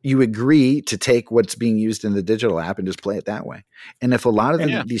 or you agree to take what's being used in the digital app and just play it that way. And if a lot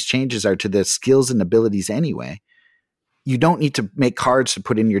of these changes are to the skills and abilities anyway, you don't need to make cards to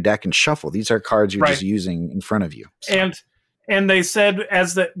put in your deck and shuffle. These are cards you're just using in front of you. So. And they said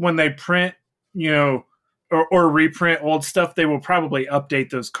when they print, or reprint old stuff, they will probably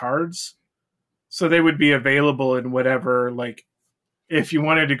update those cards. So they would be available in whatever, like if you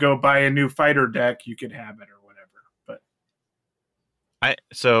wanted to go buy a new fighter deck, you could have it or whatever. But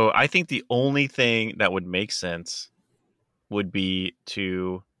I think the only thing that would make sense would be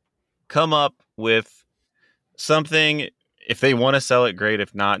to come up with something. If they want to sell it, great.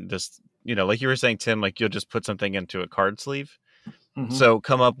 If not, just, like you were saying, Tim, like you'll just put something into a card sleeve. Mm-hmm. So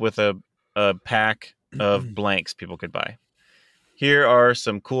come up with a pack of blanks people could buy. Here are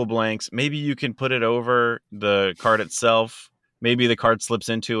some cool blanks. Maybe you can put it over the card itself. Maybe the card slips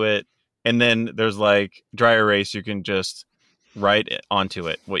into it. And then there's like dry erase. You can just write onto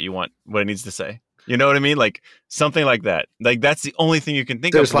it what you want, what it needs to say. You know what I mean? Like something like that. Like that's the only thing you can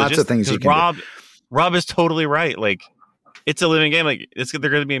think of. There's lots of things you can do. Rob is totally right. Like it's a living game. Like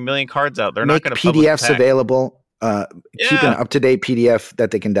they're going to be a million cards out. They're Make not going to PDFs available. Keep an up-to-date PDF that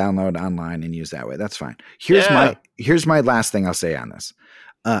they can download online and use that way. That's fine. Here's my last thing I'll say on this.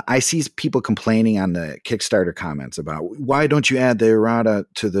 I see people complaining on the Kickstarter comments about why don't you add the errata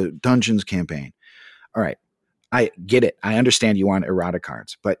to the Dungeons campaign? All right. I get it. I understand you want errata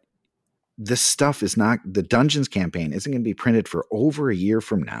cards, but this stuff is not, the Dungeons campaign isn't going to be printed for over a year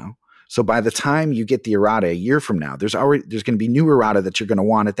from now. So by the time you get the errata a year from now, there's going to be new errata that you're going to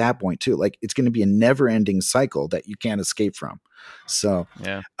want at that point too. Like it's going to be a never ending cycle that you can't escape from. So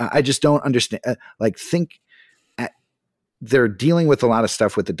I just don't understand. They're dealing with a lot of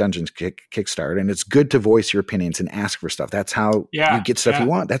stuff with the Dungeons Kickstarter, and it's good to voice your opinions and ask for stuff. That's how you get stuff you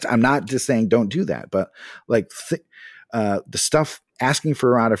want. I'm not just saying don't do that, but like the stuff asking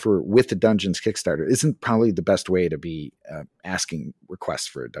for errata with the Dungeons Kickstarter isn't probably the best way to be asking requests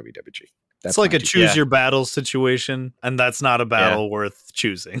for a WWG. It's like a choose your battle situation, and that's not a battle worth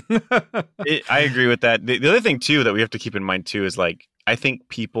choosing. I agree with that. The other thing too that we have to keep in mind too is like, I think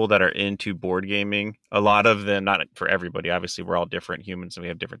people that are into board gaming, a lot of them, not for everybody, obviously we're all different humans and we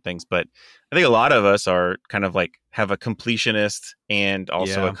have different things, but I think a lot of us are kind of like have a completionist and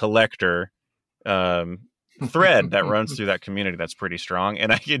also a collector thread that runs through that community that's pretty strong.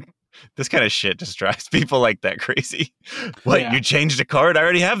 And this kind of shit just drives people like that crazy. You changed a card? I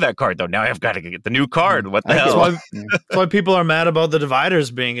already have that card though. Now I've got to get the new card. What the hell? That's why people are mad about the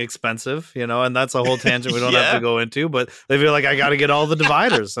dividers being expensive, and that's a whole tangent we don't have to go into, but they feel like I got to get all the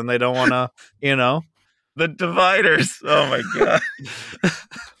dividers and they don't want to, the dividers. Oh my God.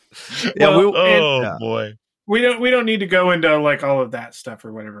 Boy. We don't need to go into like all of that stuff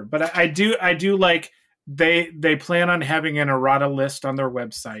or whatever, but I do like they plan on having an errata list on their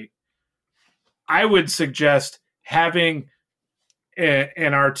website. I would suggest having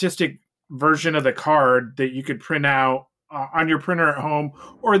an artistic version of the card that you could print out on your printer at home,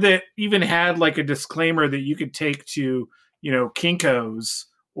 or that even had like a disclaimer that you could take to, Kinko's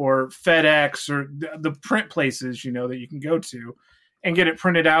or FedEx or the print places, that you can go to and get it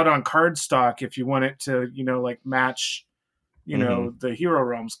printed out on cardstock if you want it to, like match, the Hero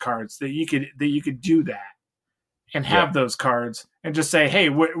Realms cards, that you could do that and have those cards and just say, hey,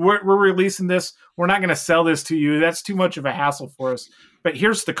 we're releasing this. We're not going to sell this to you. That's too much of a hassle for us. But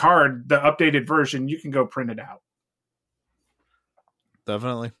here's the card, the updated version. You can go print it out.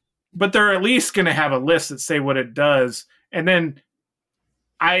 Definitely. But they're at least going to have a list that say what it does. And then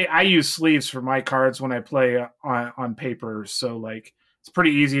I use sleeves for my cards when I play on paper. So like it's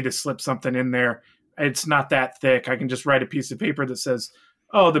pretty easy to slip something in there. It's not that thick. I can just write a piece of paper that says,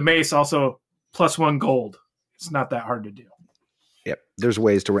 oh, the mace also +1 gold. It's not that hard to do. Yep. There's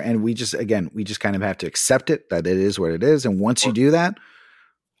ways to, and we just kind of have to accept it, that it is what it is. And once you do that,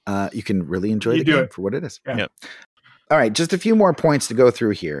 you can really enjoy the game for what it is. Yeah. All right. Just a few more points to go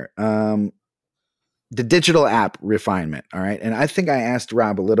through here. the digital app refinement. All right. And I think I asked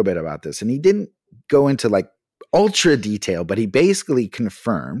Rob a little bit about this, and he didn't go into like ultra detail, but he basically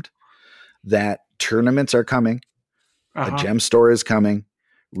confirmed that tournaments are coming. A gem store is coming.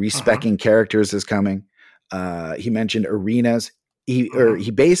 Respecking characters is coming. He mentioned arenas.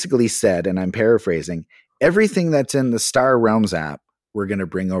 He basically said, and I'm paraphrasing, everything that's in the Star Realms app, we're going to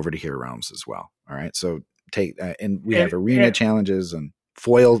bring over to Hero Realms as well. All right. So and we have arena challenges and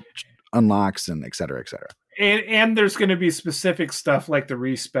foil unlocks and et cetera, et cetera. And there's going to be specific stuff like the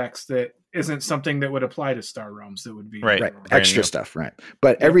respecs that isn't something that would apply to Star Realms. That would be right. Extra stuff. Right.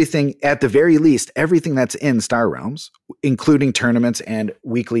 But everything, at the very least, everything that's in Star Realms, including tournaments and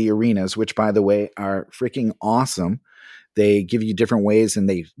weekly arenas, which by the way are freaking awesome. They give you different ways and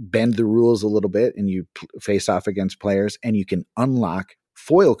they bend the rules a little bit, and you face off against players, and you can unlock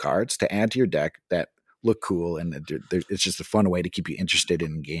foil cards to add to your deck that look cool. And it's just a fun way to keep you interested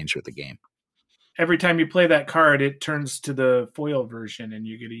and engaged with the game. Every time you play that card, it turns to the foil version, and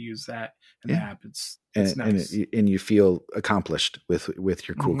you get to use that in the app. It's nice, and you feel accomplished with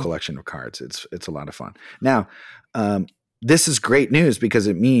your cool collection of cards. It's a lot of fun. Now, this is great news because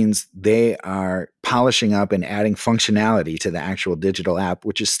it means they are polishing up and adding functionality to the actual digital app,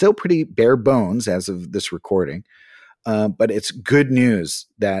 which is still pretty bare bones as of this recording. But it's good news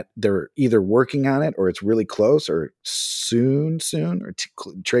that they're either working on it or it's really close or soon, or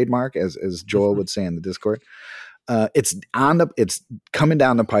trademark, as Joel would say in the Discord. It's coming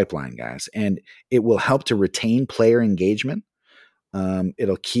down the pipeline, guys, and it will help to retain player engagement.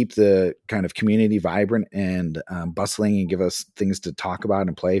 It'll keep the kind of community vibrant and bustling and give us things to talk about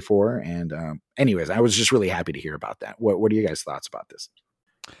and play for. And anyways, I was just really happy to hear about that. What are you guys' thoughts about this?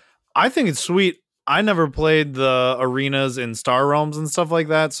 I think it's sweet. I never played the arenas in Star Realms and stuff like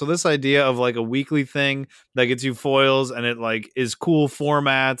that. So this idea of like a weekly thing that gets you foils and it like is cool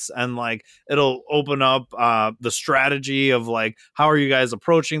formats and like it'll open up the strategy of like, how are you guys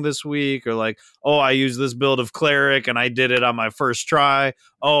approaching this week? Or like, oh, I use this build of cleric and I did it on my first try.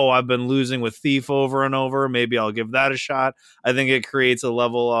 Oh, I've been losing with thief over and over. Maybe I'll give that a shot. I think it creates a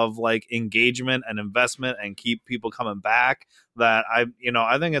level of like engagement and investment and keep people coming back that I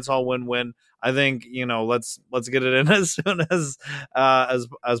think it's all win-win. I think, let's get it in as soon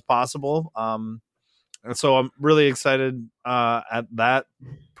as possible. So I'm really excited at that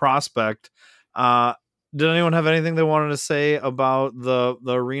prospect. Did anyone have anything they wanted to say about the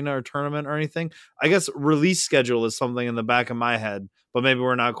arena or tournament or anything? I guess release schedule is something in the back of my head, but maybe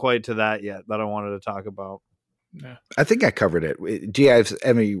we're not quite to that yet that I wanted to talk about. Yeah. I think I covered it. Do you have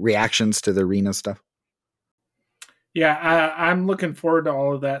any reactions to the arena stuff? Yeah, I'm looking forward to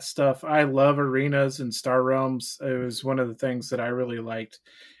all of that stuff. I love arenas and Star Realms. It was one of the things that I really liked.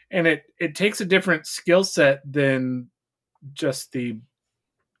 And it takes a different skill set than just the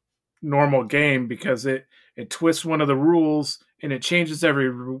normal game because it twists one of the rules and it changes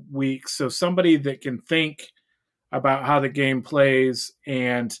every week. So somebody that can think about how the game plays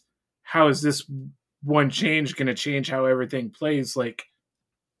and how is this one change going to change how everything plays, like,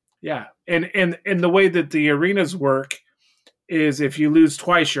 yeah, and the way that the arenas work is if you lose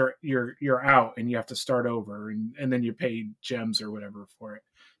twice, you're out and you have to start over, and then you pay gems or whatever for it.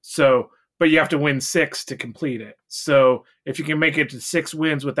 So, but you have to win 6 to complete it. So if you can make it to 6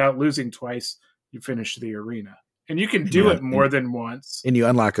 wins without losing twice, you finish the arena, and you can do it more than once. And you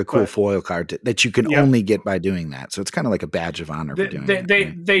unlock a cool foil card that you can only get by doing that. So it's kind of like a badge of honor for doing that.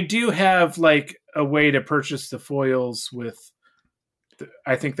 They do have like a way to purchase the foils with.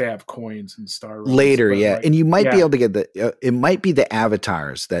 I think they have coins and Star Realms later, yeah. Like, and you might be able to get it might be the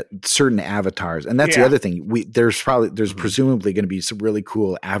avatars, that certain avatars, and that's the other thing. There's presumably going to be some really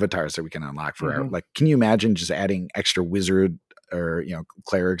cool avatars that we can unlock for our, like. Can you imagine just adding extra wizard or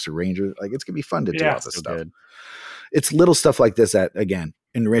clerics or rangers? Like, it's gonna be fun to do all this stuff. Good. It's little stuff like this that again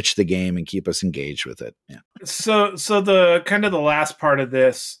enrich the game and keep us engaged with it. Yeah. So the kind of the last part of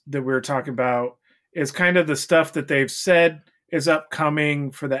this that we were talking about is kind of the stuff that they've said is upcoming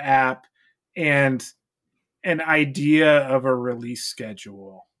for the app and an idea of a release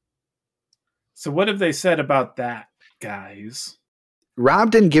schedule. So what have they said about that, guys?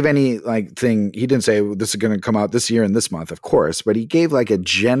 Rob didn't give any thing. He didn't say this is going to come out this year and this month, of course, but he gave like a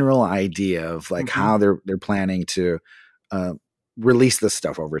general idea of like how they're planning to release this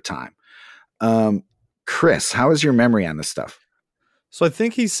stuff over time. Chris, how is your memory on this stuff? So I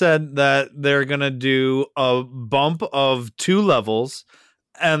think he said that they're going to do a bump of 2 levels,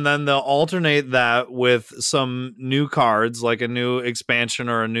 and then they'll alternate that with some new cards, like a new expansion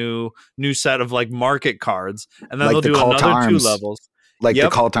or a new set of like market cards. And then they'll do another 2 levels. Like the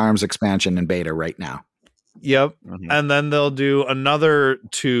Call to Arms expansion in beta right now. Yep. Mhm. And then they'll do another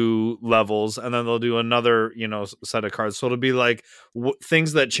 2 levels, and then they'll do another, set of cards. So it'll be like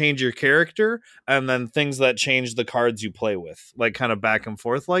things that change your character, and then things that change the cards you play with, like kind of back and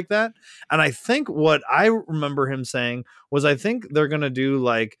forth like that. And I think what I remember him saying was, I think they're going to do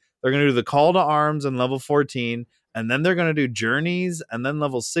the Call to Arms in level 14, and then they're going to do Journeys, and then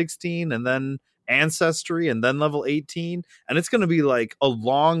level 16, and then Ancestry, and then level 18. And it's going to be like a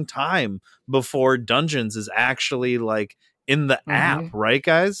long time before Dungeons is actually like in the app, right,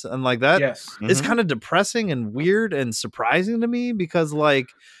 guys? And like that Yes. is kind of depressing and weird and surprising to me, because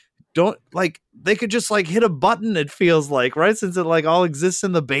they could just like hit a button, it feels like, right? Since it like all exists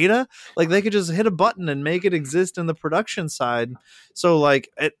in the beta, like they could just hit a button and make it exist in the production side. So like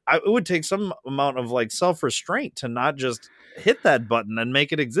it would take some amount of like self-restraint to not just hit that button and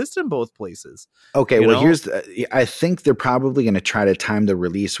make it exist in both places. Okay, I think they're probably going to try to time the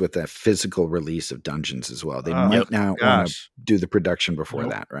release with a physical release of Dungeons as well. They might not want to do the production before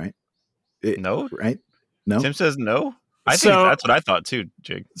that, right? No, right? No. Tim says no. I think that's what I thought too,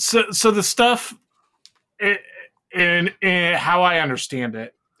 Jake. So the stuff, in how I understand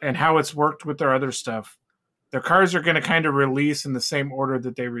it and how it's worked with their other stuff, their cards are going to kind of release in the same order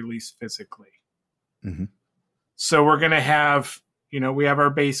that they release physically. Mm-hmm. So we're going to have, we have our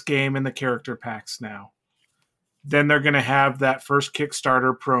base game and the character packs now. Then they're going to have that first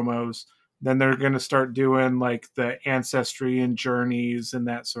Kickstarter promos. Then they're going to start doing like the Ancestry and Journeys and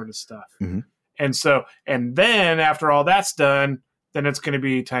that sort of stuff. Mm-hmm. And then after all that's done, then it's going to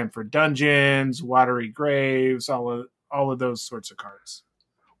be time for Dungeons, Watery Graves, all of those sorts of cards.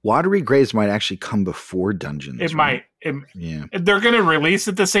 Watery Graves might actually come before Dungeons. It right? might. Yeah. They're going to release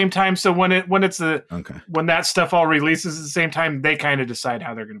at the same time. So when that stuff all releases at the same time, they kind of decide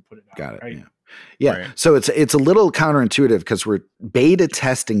how they're going to put it out. Got it. Right? Yeah. Yeah. Right. So it's a little counterintuitive because we're beta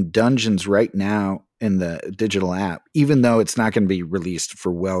testing Dungeons right now in the digital app, even though it's not going to be released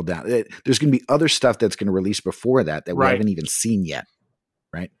for well down. There's going to be other stuff that's going to release before that we haven't even seen yet.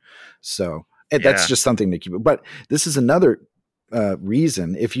 Right. So that's just something to keep. But this is another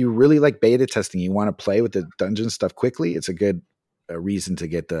reason. If you really like beta testing, you want to play with the Dungeon stuff quickly, it's a good reason to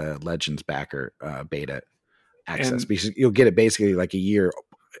get the Legends Backer beta access, because you'll get it basically like a year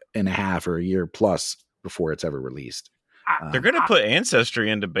and a half or a year plus before it's ever released. They're going to put Ancestry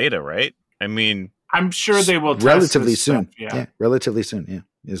into beta, right? I mean, I'm sure they will relatively soon. Stuff, yeah, relatively soon.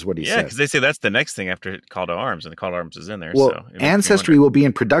 Yeah, is what he said. Yeah, because they say that's the next thing after Call to Arms, and the Call to Arms is in there. Well, so Ancestry will be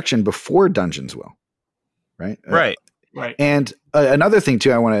in production before Dungeons will. Right. Right. Right. And another thing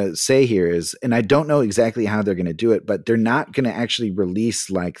too I want to say here is, and I don't know exactly how they're going to do it, but they're not going to actually release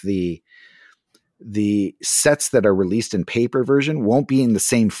like the sets that are released in paper version won't be in the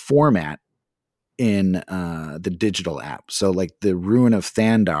same format in the digital app. So like the Ruin of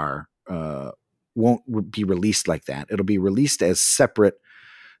Thandar won't be released like that. It'll be released as separate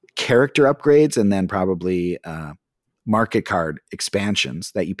character upgrades and then probably market card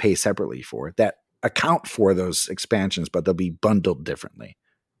expansions that you pay separately for that account for those expansions, but they'll be bundled differently.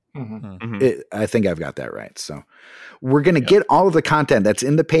 Mm-hmm. Mm-hmm. I think I've got that right. So we're going to get all of the content that's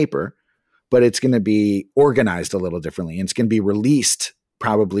in the paper, but it's going to be organized a little differently, and it's going to be released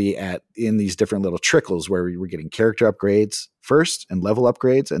probably in these different little trickles where we're getting character upgrades first and level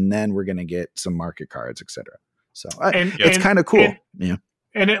upgrades, and then we're going to get some market cards, etc. So it's kind of cool.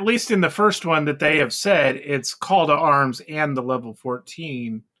 And at least in the first one that they have said, it's Call to Arms and the level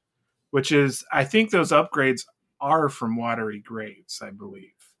 14, which is, I think those upgrades are from Watery Graves, I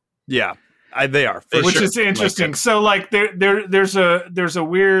believe. Yeah, they are, which is interesting. So like there's a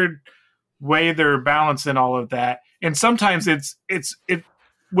weird way they're balancing all of that, and sometimes it's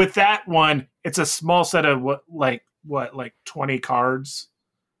with that one, it's a small set of like 20 cards,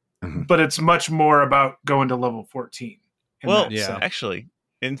 but it's much more about going to level 14. Well, actually,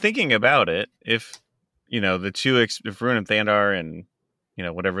 in thinking about it, if the two, if Ruin of Thandar and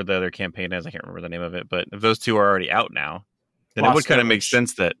whatever the other campaign is, I can't remember the name of it, but if those two are already out now, then it would kind of make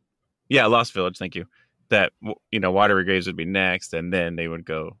sense that, Lost Village, thank you, that, Watery Graves would be next, and then they would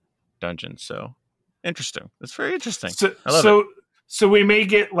go Dungeons. So interesting. That's very interesting. I love it. So we may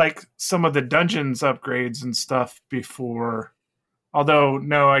get like some of the Dungeons upgrades and stuff before, although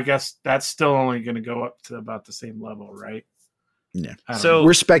no, I guess that's still only going to go up to about the same level, right? Yeah. So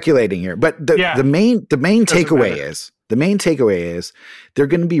we're speculating here, but the main takeaway is they're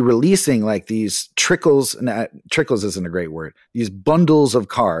going to be releasing like these trickles. Trickles isn't a great word. These bundles of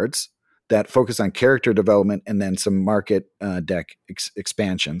cards that focus on character development and then some market deck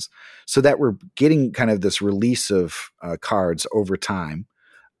expansions, so that we're getting kind of this release of cards over time,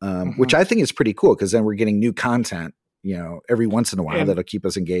 which I think is pretty cool, because then we're getting new content every once in a while And- that'll keep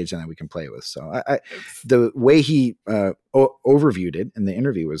us engaged and that we can play with. So the way he overviewed it in the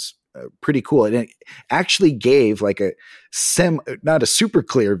interview was pretty cool. And it actually gave like not a super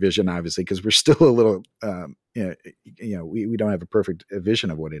clear vision, obviously, because we're still a little, we don't have a perfect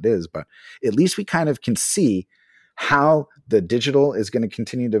vision of what it is, but at least we kind of can see how the digital is going to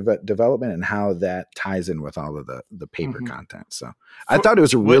continue development and how that ties in with all of the paper content. So I thought it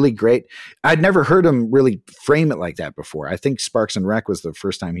was a really great, I'd never heard him really frame it like that before. I think Sparks and Rec was the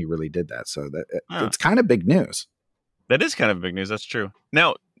first time he really did that. So it's kind of big news. That is kind of big news. That's true.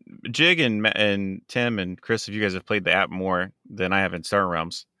 Now, Jig and Tim and Chris, if you guys have played the app more than I have in Star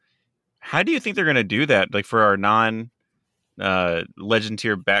Realms, how do you think they're going to do that? Like for our non legend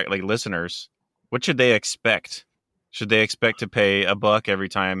tier listeners, what should they expect? Should they expect to pay $1 every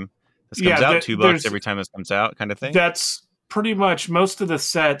time this comes out, $2 every time this comes out, kind of thing? That's pretty much most of the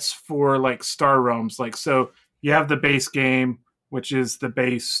sets for like Star Realms. Like, so you have the base game, which is the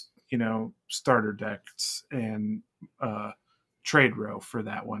base, starter decks and trade row for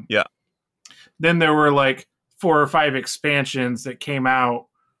that one. Yeah. Then there were like 4 or 5 expansions that came out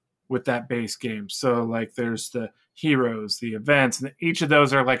with that base game. So like there's the heroes, the events, and each of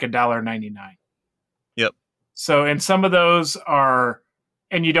those are like $1.99. Yep. So, and some of those are,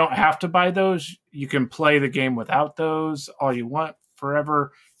 and you don't have to buy those. You can play the game without those all you want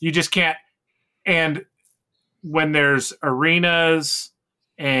forever. You just can't. And when there's arenas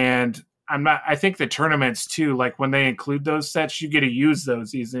and I think the tournaments too, like when they include those sets, you get to use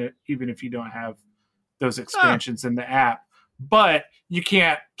those even if you don't have those expansions in the app. But you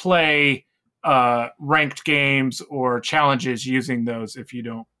can't play ranked games or challenges using those if you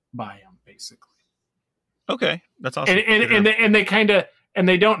don't buy them, basically. Okay, that's awesome. And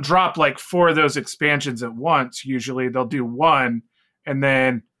they don't drop like 4 of those expansions at once. Usually they'll do one, and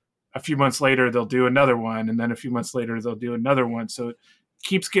then a few months later they'll do another one, and then a few months later they'll do another one. So it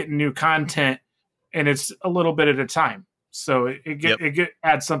keeps getting new content, and it's a little bit at a time. So it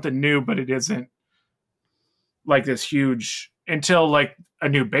adds something new, but it isn't like this huge until like a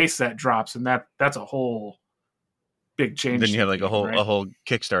new base set drops, and that's a whole big change. Then you have like a whole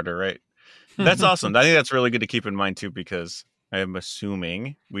Kickstarter, right? That's awesome. I think that's really good to keep in mind too, because I am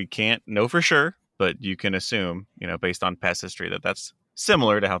assuming, we can't know for sure, but you can assume, based on past history, that that's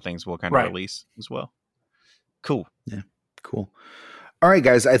similar to how things will kind of release as well. Cool. Yeah. Cool. All right,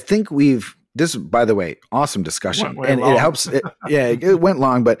 guys. I think this, by the way, awesome discussion. And it helps. It went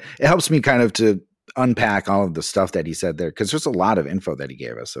long, but it helps me kind of to unpack all of the stuff that he said there, because there's a lot of info that he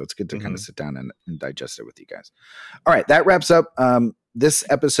gave us. So it's good to kind of sit down and digest it with you guys. All right. That wraps up this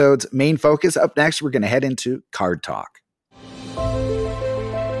episode's main focus. Up next, we're going to head into Card Talk.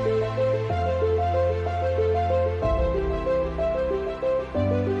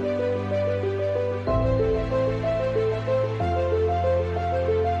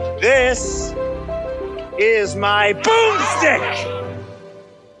 This is my boomstick!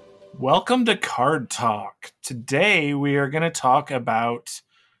 Welcome to Card Talk. Today we are going to talk about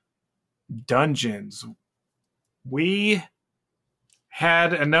dungeons. We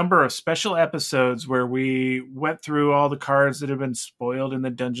had a number of special episodes where we went through all the cards that have been spoiled in the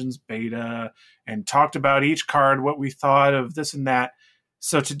Dungeons beta and talked about each card, what we thought of this and that.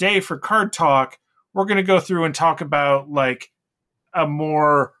 So today for Card Talk, we're going to go through and talk about like a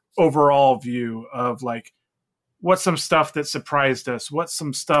more overall view of like what's some stuff that surprised us, what's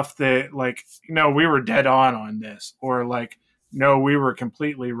some stuff that like, we were dead on this, or like, no, we were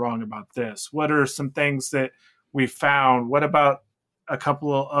completely wrong about this. What are some things that we found? What about a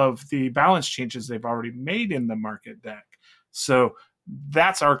couple of the balance changes they've already made in the market deck? So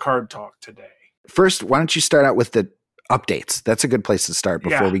that's our Card Talk today. First, why don't you start out with the updates? That's a good place to start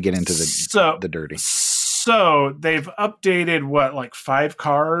before we get into the dirty. So they've updated like 5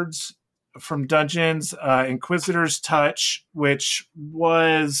 cards from Dungeons. Inquisitor's Touch, which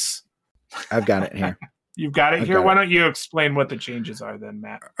was... I've got it here. You've got it here? Why don't you explain what the changes are then,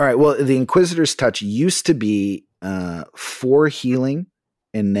 Matt? All right. Well, the Inquisitor's Touch used to be 4 healing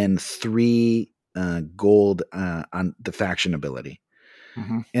and then 3 gold on the faction ability.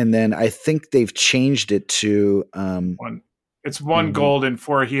 Mm-hmm. And then I think they've changed it to... 1. It's 1 gold and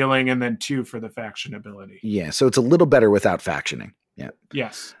 4 healing, and then 2 for the faction ability. Yeah, so it's a little better without factioning. Yeah.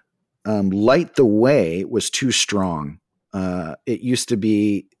 Yes. Light the Way was too strong. It used to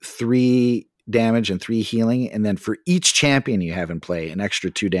be 3 damage and 3 healing, and then for each champion you have in play, an extra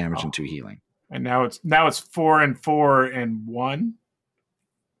 2 damage and 2 healing. And now it's 4 and 4 and 1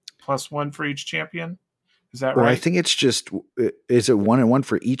 plus 1 for each champion. Is that right? I think it's just, is it 1 and 1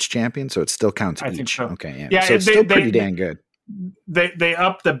 for each champion? So it still counts each. I think so. Okay. Yeah. So it's still pretty dang good. They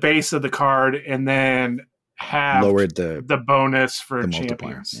up the base of the card and then have lowered the bonus for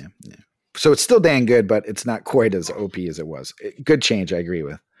multiplier. champions. Yeah. So it's still dang good, but it's not quite as OP as it was. Good change, I agree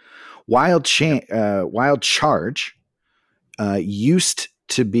with. Wild Charge used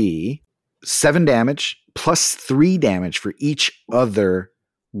to be 7 damage plus 3 damage for each other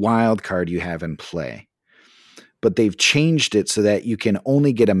wild card you have in play. But they've changed it so that you can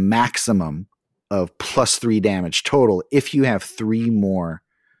only get a maximum of plus 3 damage total if you have 3 more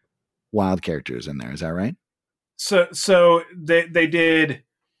wild characters in there. Is that right? So they did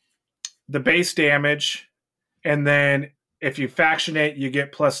the base damage, and then if you faction it, you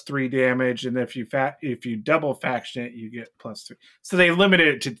get plus 3 damage, and if you double faction it, you get plus 3. So they limited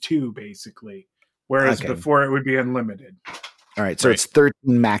it to 2 basically, whereas before it would be unlimited. All right, so it's 13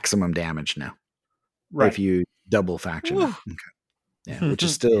 maximum damage now. Right. If you double faction it. Okay. Yeah, which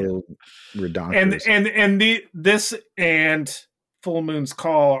is still redonkulous. And this and Full Moon's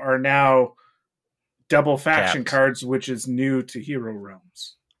Call are now double faction cards, which is new to Hero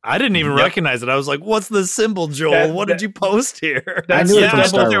Realms. I didn't even recognize it. I was like, "What's the symbol, Joel? What did you post here?" I knew it from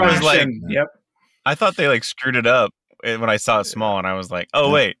Star Wars. Was like, yep. I thought they like screwed it up when I saw it small, and I was like, "Oh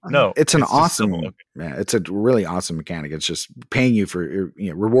wait, no." It's an awesome, yeah. It's a really awesome mechanic. It's just paying you for,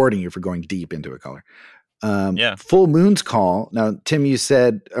 rewarding you for going deep into a color. Full Moon's Call. Now, Tim, you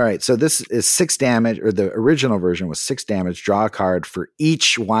said, all right, so this is 6 damage, or the original version was 6 damage. Draw a card for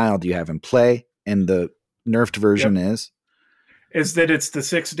each wild you have in play, and the nerfed version is that it's the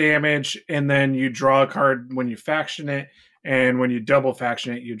 6 damage, and then you draw a card when you faction it, and when you double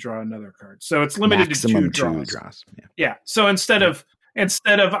faction it, you draw another card. So it's limited maximum to 2 draws. Yeah. So instead of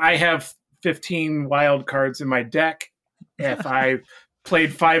I have 15 wild cards in my deck, if I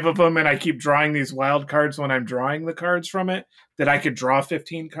played 5 of them and I keep drawing these wild cards when I'm drawing the cards from it, that I could draw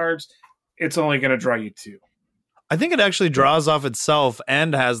 15 cards, it's only going to draw you 2. I think it actually draws off itself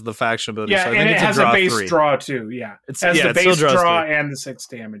and has the faction ability. Yeah, so I think and it has a base 3. draw too. Yeah, it has the base draw and the 6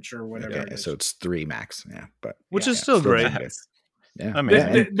 damage or whatever. Okay, so it's 3 max. Yeah, but which is still great. Yeah, I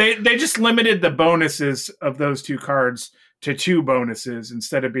mean, they just limited the bonuses of those 2 cards to 2 bonuses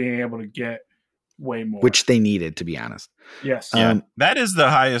instead of being able to get way more, which they needed, to be honest. Yes. That is the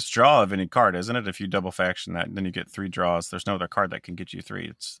highest draw of any card, isn't it? If you double faction that, then you get 3 draws. There's no other card that can get you 3.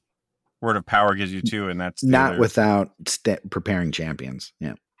 It's Word of Power gives you 2, and that's not without preparing champions.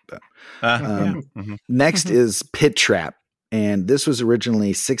 Yeah. But, next is Pit Trap, and this was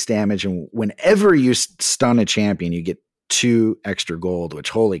originally 6 damage, and whenever you stun a champion, you get 2 extra gold. Which,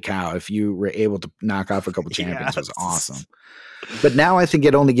 holy cow! If you were able to knock off a couple champions, was awesome. But now I think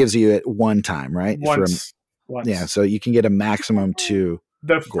it only gives you it one time, right? Once. Yeah, so you can get a maximum 2.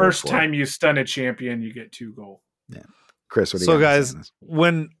 The first time you stun a champion, you get 2 gold. Yeah. Chris, what do you so guys,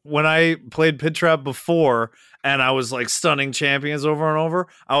 when I played Pit Trap before and I was like stunning champions over and over,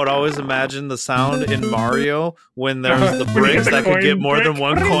 I would always imagine the sound in Mario when there's the bricks that could get more than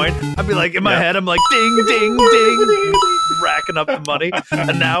 1 coin. I'd be like, in my head, I'm like, ding, ding, ding, racking up the money.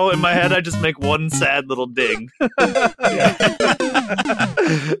 And now in my head, I just make one sad little ding.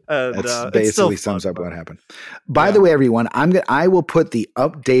 That basically sums up what happened. By the way, everyone, I will put the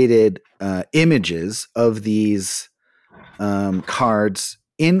updated images of these cards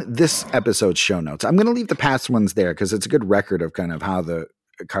in this episode's show notes. I'm going to leave the past ones there because it's a good record of kind of how the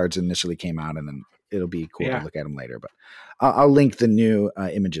cards initially came out, and then it'll be cool to look at them later. But I'll link the new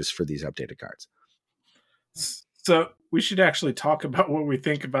images for these updated cards. So we should actually talk about what we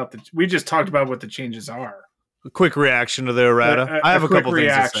think about we just talked about what the changes are. A quick reaction to the errata. I have a couple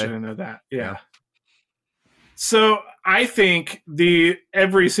things to say. Of that. Yeah. So I think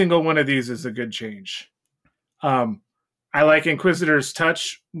every single one of these is a good change. I like Inquisitor's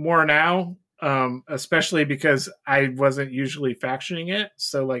Touch more now, especially because I wasn't usually factioning it.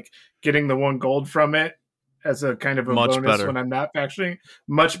 So like getting the 1 gold from it as a kind of a bonus when I'm not factioning,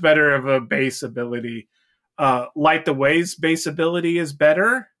 much better of a base ability. Light the Way's base ability is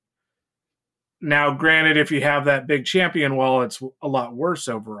better. Now, granted, if you have that big champion wall, it's a lot worse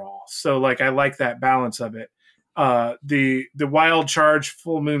overall. So like I like that balance of it. The Wild Charge,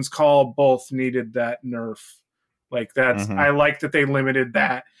 Full Moon's Call both needed that nerf. Like that's, I like that they limited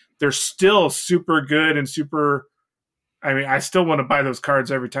that. They're still super good and super. I mean, I still want to buy those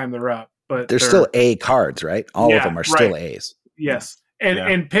cards every time they're up, but they're still A cards, right? All of them are still A's. Yes,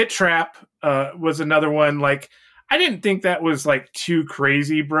 and Pit Trap was another one. Like I didn't think that was like too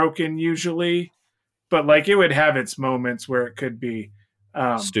crazy broken usually, but like it would have its moments where it could be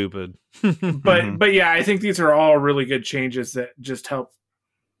stupid. but yeah, I think these are all really good changes that just help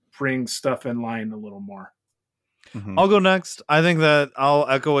bring stuff in line a little more. Mhm. I'll go next. I think that I'll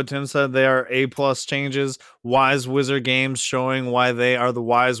echo what Tim said. They are A+ changes. Wise Wizard Games showing why they are the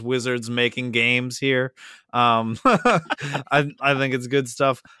wise wizards making games here. I think it's good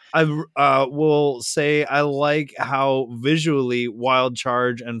stuff. I will say I like how visually Wild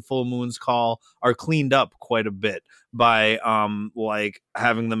Charge and Full Moon's Call are cleaned up quite a bit by like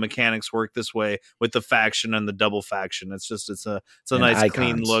having the mechanics work this way with the faction and the double faction. It's a And nice icons,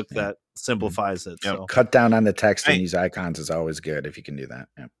 clean look yeah. that simplifies it. Yep. So Cut down on the text and I- use icons is always good if you can do that.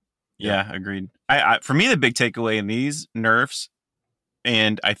 Yeah. Yeah, agreed. I for me, the big takeaway in these nerfs,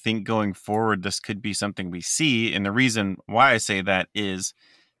 and I think going forward, this could be something we see. And the reason why I say that is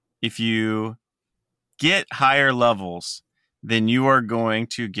if you get higher levels, then you are going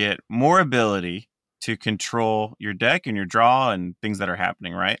to get more ability to control your deck and your draw and things that are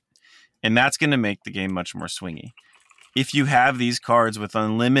happening, right? And that's going to make the game much more swingy. If you have these cards with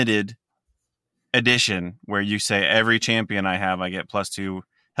unlimited addition, where you say every champion I have, I get +2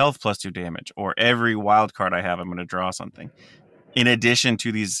 health, +2 damage, or every wild card I have, I'm going to draw something. In addition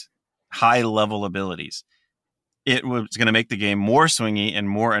to these high level abilities, it was going to make the game more swingy and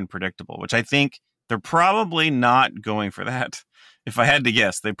more unpredictable, which I think they're probably not going for that. If I had to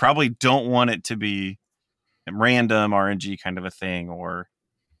guess, they probably don't want it to be a random RNG kind of a thing or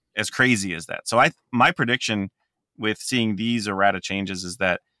as crazy as that. So my prediction with seeing these errata changes is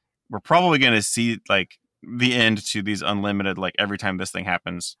that we're probably going to see like the end to these unlimited, like every time this thing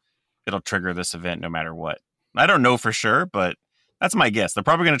happens, it'll trigger this event no matter what. I don't know for sure, but that's my guess. They're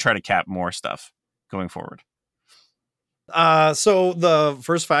probably going to try to cap more stuff going forward. so the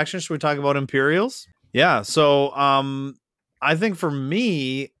first faction, should we talk about Imperials? Yeah. So I think for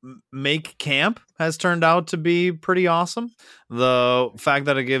me, Make Camp has turned out to be pretty awesome. The fact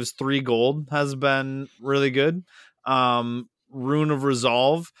that it gives 3 gold has been really good. Rune of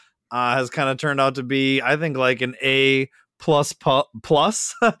Resolve has kind of turned out to be, I think, like an A plus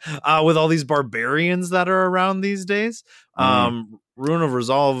with all these barbarians that are around these days. Rune of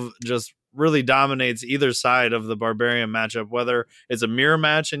Resolve just really dominates either side of the barbarian matchup, whether it's a mirror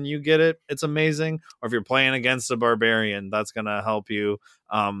match and you get it, it's amazing, or if you're playing against a barbarian, that's gonna help you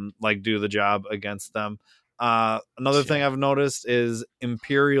like do the job against them. Another thing I've noticed is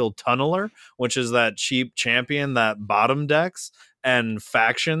Imperial Tunneler, which is that cheap champion that bottom decks and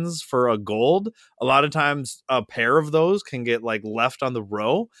factions for a gold. A lot of times a pair of those can get like left on the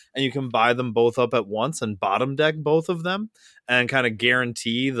row, and you can buy them both up at once and bottom deck both of them and kind of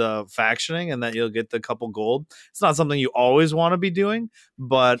guarantee the factioning and that you'll get the couple gold. It's not something you always want to be doing,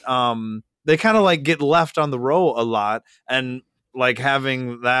 but they kind of like get left on the row a lot, and like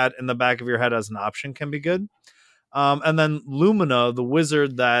having that in the back of your head as an option can be good. And then Lumina, the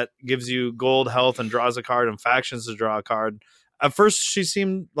wizard that gives you gold, health, and draws a card, and factions to draw a card. At first, she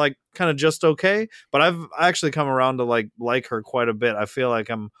seemed like kind of just okay, but I've actually come around to like her quite a bit. I feel like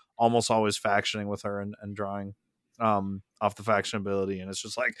I'm almost always factioning with her and drawing off the faction ability, and it's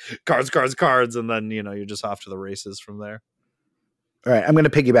just like cards, and then you're just off to the races from there. All right, I'm going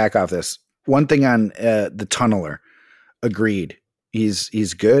to piggyback off this. One thing on the Tunneler, agreed.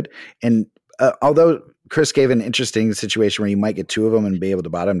 He's good, and although Chris gave an interesting situation where you might get 2 of them and be able to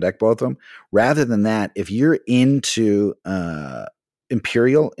bottom deck both of them, rather than that, if you're into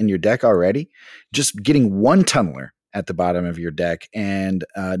Imperial in your deck already, just getting 1 Tunneler at the bottom of your deck and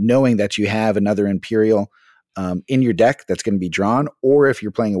knowing that you have another Imperial in your deck that's going to be drawn, or if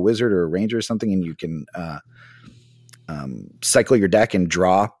you're playing a wizard or a ranger or something and you can cycle your deck and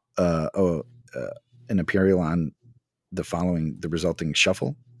draw an Imperial on the resulting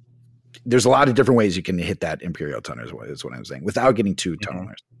shuffle. There's a lot of different ways you can hit that Imperial Tunneler is what I'm saying, without getting 2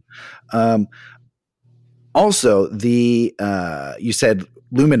 Tunnelers. Also, you said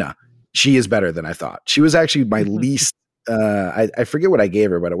Lumina, she is better than I thought. She was actually my least. I forget what I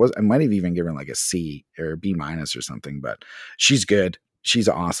gave her, but I might have even given her like a C or a B- or something. But she's good. She's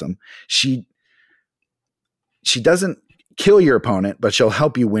awesome. She doesn't kill your opponent, but she'll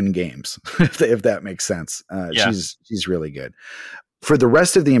help you win games if that makes sense. She's really good. For the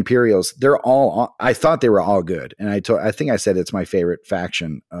rest of the Imperials, I thought they were all good, and I think I said it's my favorite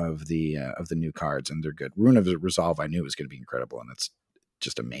faction of the new cards, and they're good. Rune of Resolve, I knew was going to be incredible, and it's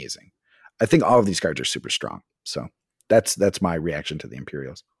just amazing. I think all of these cards are super strong. So that's my reaction to the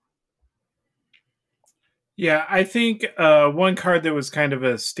Imperials. Yeah, I think one card that was kind of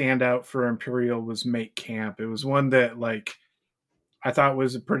a standout for Imperial was Make Camp. It was one that I thought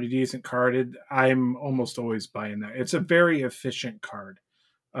was a pretty decent card. I'm almost always buying that. It's a very efficient card.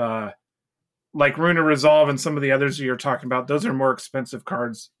 Like Rune of Resolve and some of the others you're talking about, those are more expensive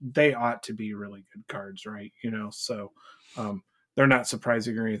cards. They ought to be really good cards, right? So they're not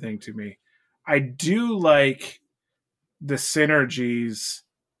surprising or anything to me. I do like the synergies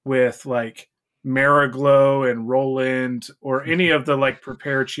with like Mariglow and Roland or any of the like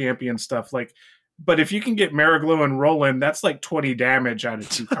prepare champion stuff. Like, but if you can get Mariglow and Roland, that's like 20 damage out of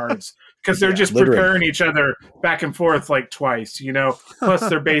 2 cards because they're just literally preparing each other back and forth like twice, you know, plus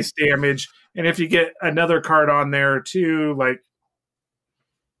their base damage. And if you get another card on there too, like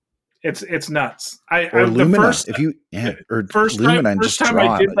it's nuts. Or Lumina, or Lumina and just time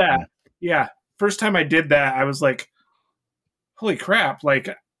draw I did it. that. Yeah. First time I did that, I was like, holy crap. Like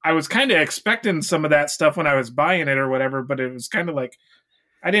I was kind of expecting some of that stuff when I was buying it or whatever, but it was kind of like,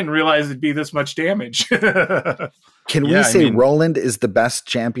 I didn't realize it'd be this much damage. Can we say Roland is the best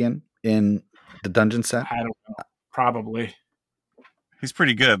champion in the dungeon set? I don't know. Probably. He's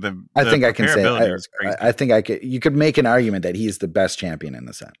pretty good. I think I can say. I think I could. You could make an argument that he's the best champion in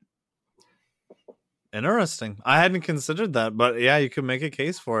the set. Interesting. I hadn't considered that, but yeah, you could make a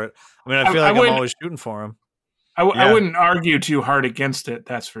case for it. I mean, I feel like I'm always shooting for him. I wouldn't argue too hard against it.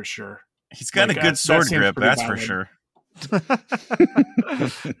 That's for sure. He's got a good sword grip. That's for sure.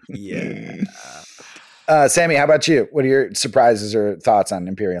 Yeah. Sammy, how about you? What are your surprises or thoughts on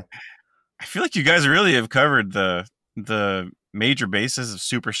Imperial? I feel like you guys really have covered the major bases of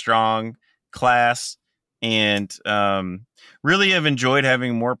super strong class, and really have enjoyed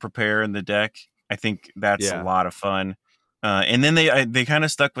having more prepare in the deck. I think that's a lot of fun. And then they kind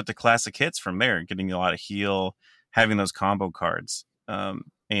of stuck with the classic hits from there, getting a lot of heal, having those combo cards,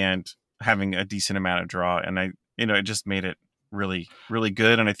 and having a decent amount of draw. And it just made it really, really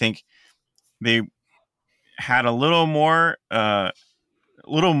good. And I think they had a little more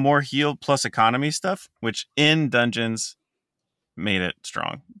heal plus economy stuff, which in dungeons made it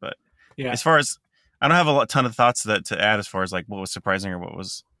strong. But as far as, I don't have a ton of thoughts to add as far as like what was surprising or what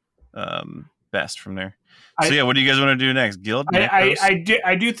was best from there. So what do you guys want to do next? Guild?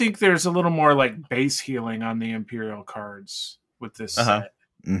 I do think there's a little more like base healing on the Imperial cards with this set.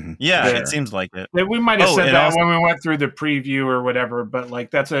 Mm-hmm. Yeah, it seems like it. We might have said that when we went through the preview or whatever, but like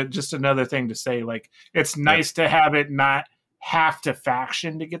that's just another thing to say. Like it's nice to have it not have to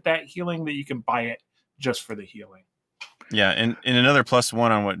faction to get that healing, that you can buy it just for the healing. Yeah, and another +1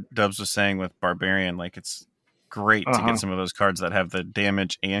 on what Dubs was saying with Barbarian, like it's great to get some of those cards that have the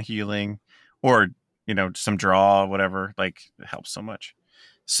damage and healing, or some draw, whatever. Like it helps so much.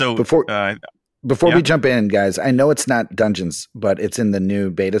 So before we jump in, guys, I know it's not dungeons, but it's in the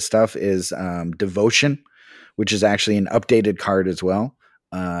new beta stuff, is Devotion, which is actually an updated card as well.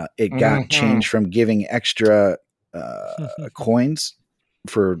 It got changed from giving extra coins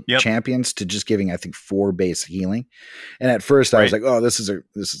for champions to just giving, I think, 4 base healing. And at first I was like, oh, this is a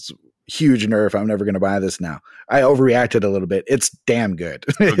huge nerf. I'm never going to buy this now. I overreacted a little bit. It's damn good.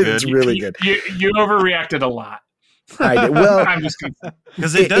 It's really good. You overreacted a lot. I did. Well, I'm just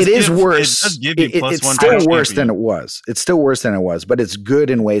because it is worse. It's still worse than it was. It's still worse than it was, but it's good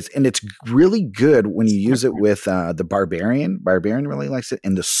in ways, and it's really good when you use it with the Barbarian. Barbarian really likes it,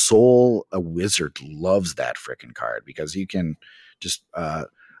 and the Soul Wizard loves that freaking card because you can just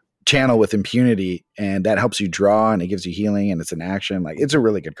channel with impunity, and that helps you draw, and it gives you healing, and it's an action. Like it's a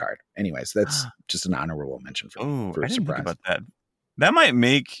really good card. Anyways, that's just an honorable mention for I didn't surprise. think about that. That might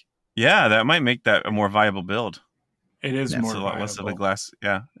make that a more viable build. It is more a lot less of a glass.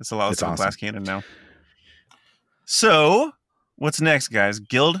 Yeah, it's a lot less It's of a awesome. glass cannon now. So, what's next, guys?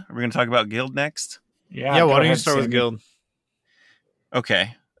 Guild? Are we going to talk about Guild next? Yeah. Why don't you start with Guild?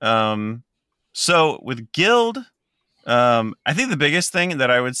 Okay. So with Guild, I think the biggest thing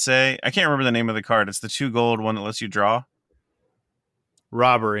that I would say, I can't remember the name of the card. It's the 2 gold one that lets you draw.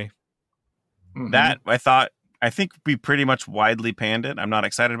 Robbery. Mm-hmm. That I think we pretty much widely panned it. I'm not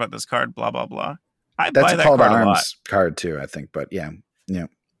excited about this card. Blah blah blah. That's a Call to Arms card too, I think. But yeah.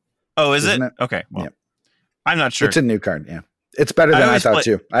 Oh, is it? Okay. Well, I'm not sure. It's a new card. Yeah, it's better than I thought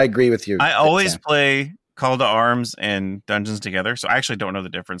too. I agree with you. I always play Call to Arms and Dungeons together, so I actually don't know the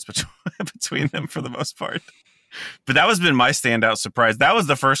difference between them for the most part. But that has been my standout surprise. That was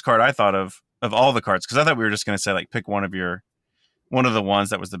the first card I thought of all the cards, because I thought we were just going to say like pick one of the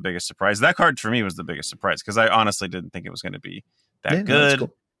ones that was the biggest surprise. That card for me was the biggest surprise because I honestly didn't think it was going to be that good.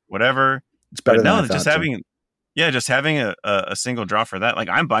 Cool. Whatever. It's better than I just thought, having, just having a single draw for that. Like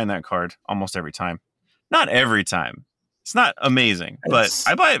I'm buying that card almost every time. Not every time. It's not amazing, but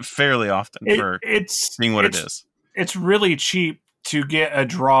I buy it fairly often for seeing what it is. It's really cheap to get a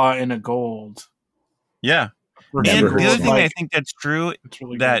draw in a gold. Yeah. And the other thing I think that's true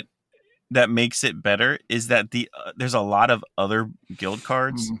really that makes it better is that there's a lot of other guild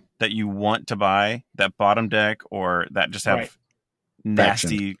cards that you want to buy that bottom deck or that just have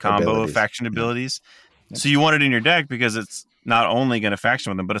nasty combo faction abilities. Yeah. So you want it in your deck because it's not only going to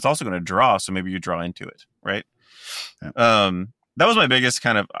faction with them, but it's also going to draw. So maybe you draw into it, right? That was my biggest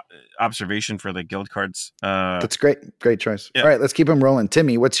kind of observation for the guild cards. That's great choice. Yeah. All right, let's keep them rolling.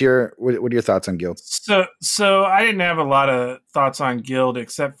 Timmy, what are your thoughts on guild? So I didn't have a lot of thoughts on guild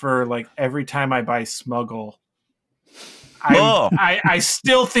except for like every time I buy Smuggle, I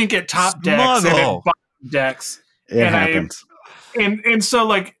still think it top decks and it bottom decks. It happens. And so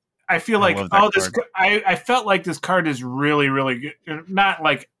like I feel like I felt like this card is really, really good. Not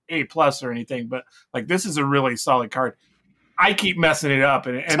like A+ or anything, but like this is a really solid card. I keep messing it up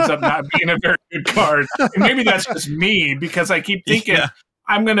and it ends up not being a very good card. And maybe that's just me because I keep thinking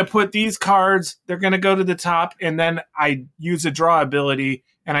I'm going to put these cards, they're going to go to the top, and then I use a draw ability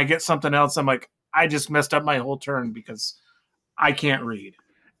and I get something else. I'm like, I just messed up my whole turn because I can't read.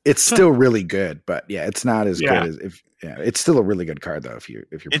 It's still really good, but yeah, it's not as good as if. Yeah, it's still a really good card though. If you're,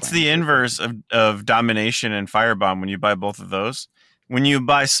 it's the inverse of Domination and Firebomb when you buy both of those. When you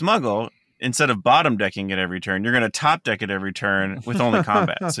buy Smuggle, instead of bottom decking it every turn, you're going to top deck it every turn with only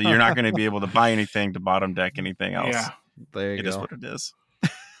combat. So you're not going to be able to buy anything to bottom deck anything else. Yeah, there you go. It is what it is.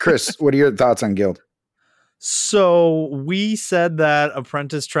 Chris, what are your thoughts on guild? So we said that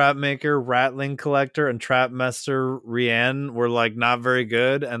Apprentice Trapmaker, Rattling Collector, and Trapmaster Rian were like not very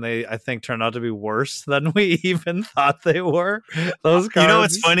good, and they I think turned out to be worse than we even thought they were. Those cards. You know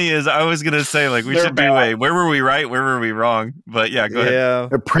what's funny is I was gonna say like we should do a where were we right, where were we wrong? But yeah, go ahead. Yeah,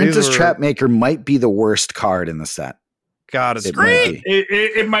 Apprentice Trapmaker might be the worst card in the set. God, it's great.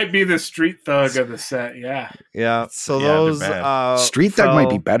 It might be the Street Thug of the set. Yeah. So those Street Thug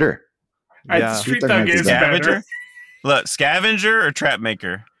might be better. Street Thug is better. Look, Scavenger or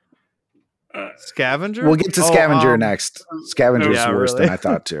Trapmaker? Scavenger? We'll get to Scavenger next. Scavenger's worse than I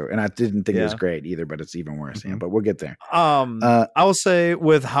thought too. And I didn't think it was great either, but it's even worse. Yeah, but we'll get there. I will say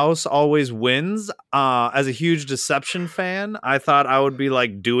with House Always Wins, as a huge Deception fan, I thought I would be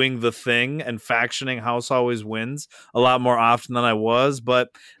like doing the thing and factioning House Always Wins a lot more often than I was, but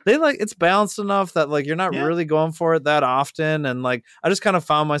they like it's balanced enough that like you're not really going for it that often, and like I just kind of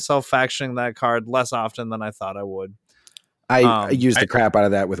found myself factioning that card less often than I thought I would. I use the crap out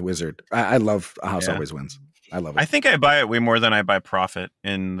of that with Wizard. I love House Always Wins. I love it. I think I buy it way more than I buy Prophet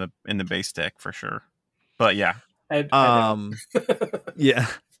in the base deck for sure. But yeah. Yeah.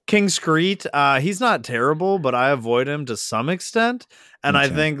 King Screet, he's not terrible, but I avoid him to some extent. And I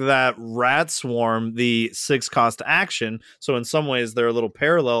think that Rat Swarm, the 6-cost action, so in some ways they're a little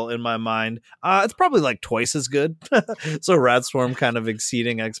parallel in my mind. It's probably like twice as good. So Rat Swarm kind of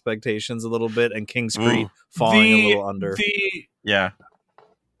exceeding expectations a little bit, and King Screet falling a little under.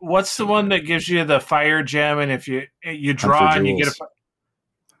 What's the one that gives you the fire gem, and if you draw and you get a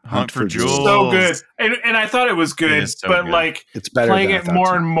Hunt for Jewels. So good. And I thought it was good, but good. Like it's better playing it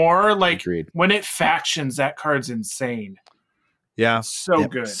more and more, like Agreed. When it factions, that card's insane. Yeah. So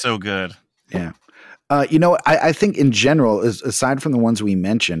good. So good. Yeah. You know, I think in general, aside from the ones we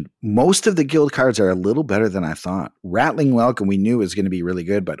mentioned, most of the guild cards are a little better than I thought. Rattling Welcome we knew was going to be really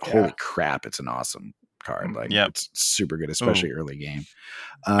good, but holy crap, it's an awesome card. Like it's super good, especially early game.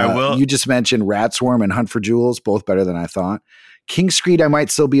 You just mentioned Rat Swarm and Hunt for Jewels, both better than I thought. King Screet I might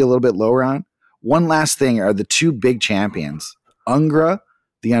still be a little bit lower on. One last thing are the two big champions. Ungra,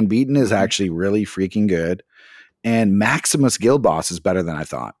 the Unbeaten, is actually really freaking good. And Maximus Guild Boss is better than I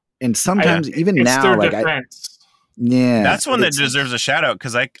thought. And sometimes even now, like that's one that deserves a shout out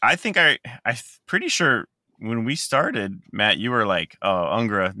because I think I'm pretty sure when we started, Matt, you were like, "Oh,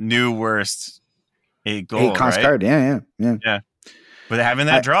 Ungra, new worst 8 gold, 8-cost right?" card, yeah. But having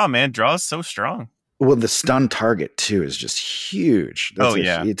that draw is so strong. Well, the stun target too is just huge.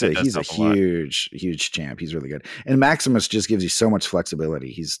 He's a huge champ. He's really good, and Maximus just gives you so much flexibility.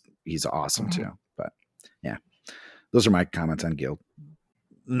 He's awesome too. But yeah, those are my comments on Guild.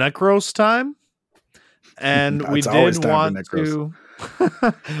 Necros time, and we did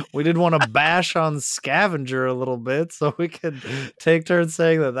want to bash on Scavenger a little bit, so we could take turns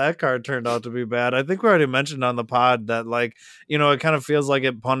saying that card turned out to be bad. I think we already mentioned on the pod that, like, you know, it kind of feels like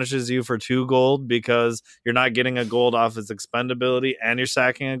it punishes you for 2 gold because you're not getting a gold off its expendability and you're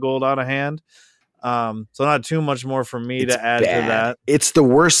sacking a gold out of hand. So not too much more for me to add to that. It's the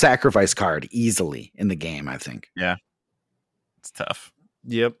worst sacrifice card easily in the game, I think. Yeah, it's tough.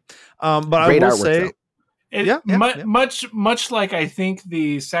 Yep. But I will say. Much like I think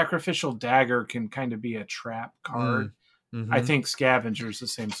the Sacrificial Dagger can kind of be a trap card. I think Scavenger's the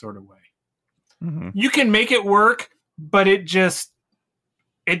same sort of way. You can make it work, but it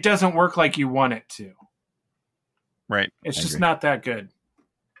doesn't work like you want it to. Right. It's just not that good.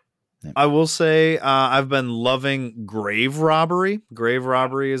 I will say I've been loving Grave Robbery. Grave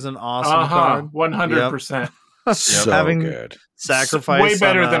Robbery is an awesome card. 100%. So having good. Sacrifice way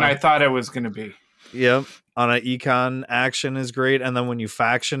better than I thought it was going to be. Yep. on an econ action is great, and then when you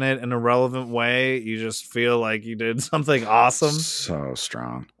faction it in a relevant way, you just feel like you did something awesome. So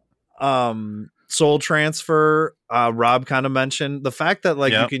strong. Soul transfer, Rob kind of mentioned the fact that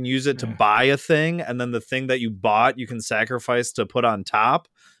like you can use it to buy a thing, and then the thing that you bought you can sacrifice to put on top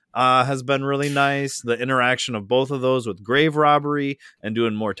has been really nice. The interaction of both of those with grave robbery and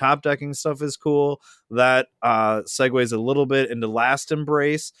doing more top decking stuff is cool. That segues a little bit into Last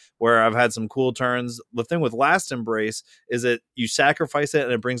Embrace, where I've had some cool turns. The thing with Last Embrace is that you sacrifice it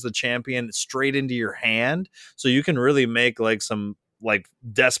and it brings the champion straight into your hand, so you can really make like some like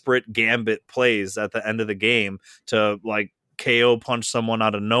desperate gambit plays at the end of the game to like KO punch someone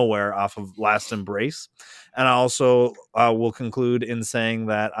out of nowhere off of Last Embrace. And I also will conclude in saying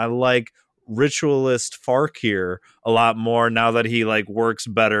that I like Ritualist Farkir a lot more now that he like works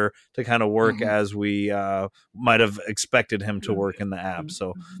better to kind of work as we might have expected him to work in the app.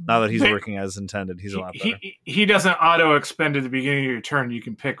 So now that he's working as intended, he's a lot better. He doesn't auto expend at the beginning of your turn. You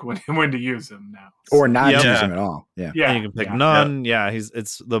can pick when to use him now, or not use him at all. Yeah, and you can pick none. Yeah,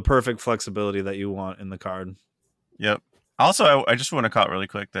 it's the perfect flexibility that you want in the card. Yep. Also, I just want to call it really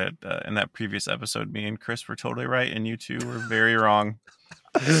quick that in that previous episode, me and Chris were totally right, and you two were very wrong.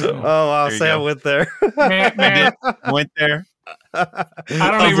 So, oh wow, Sam went there. Man. Went there. I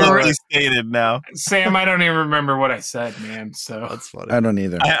don't even stated now, Sam. I don't even remember what I said, man. So that's funny. I don't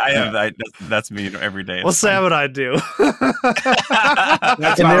either. I have that. That's me every day. Well, Sam and I do.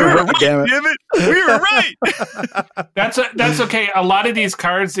 That's and we were right, damn it. We were right. That's okay. A lot of these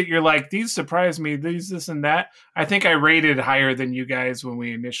cards that you're like, these surprise me. These, this, and that. I think I rated higher than you guys when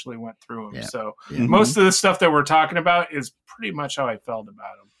we initially went through them. Yeah. So most of the stuff that we're talking about is pretty much how I felt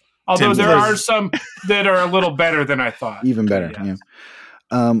about them. Although Tim, there are some that are a little better than I thought. Even better.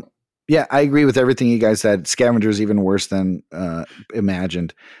 Yeah. I agree with everything you guys said. Scavenger's even worse than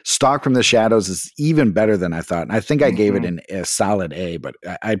imagined. Stalk from the Shadows is even better than I thought. And I think I gave it a solid A, but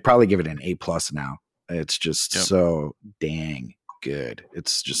I'd probably give it an A+ now. It's just so dang good.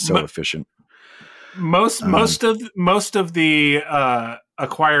 It's just so efficient. Most of the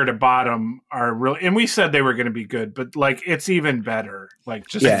acquired at bottom are real, and we said they were going to be good, but like it's even better. Like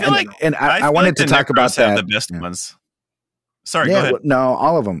just I feel like I wanted to talk about that. The best ones. Sorry, go ahead. No,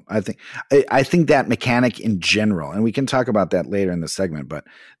 all of them. I think that mechanic in general, and we can talk about that later in the segment. But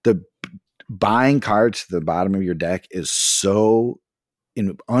the buying cards to the bottom of your deck is so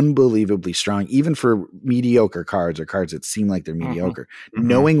unbelievably strong, even for mediocre cards or cards that seem like they're mediocre.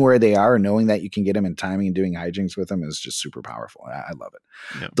 Knowing where they are, knowing that you can get them in timing and doing hijinks with them is just super powerful. I love it.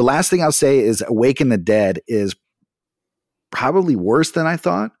 The last thing I'll say is Awaken the Dead is probably worse than I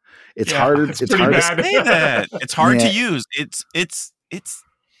thought. It's harder. It's hard to say that. It's hard to use. It's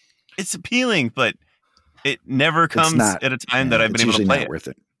appealing, but it never comes at a time that I've been able to play it. Worth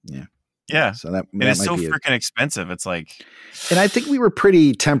it. Yeah. So that and it's so freaking expensive. It's like, and I think we were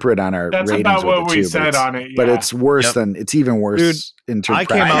pretty temperate on our that's ratings. About what we said on it. But it's worse than it's even worse. Dude, in terms I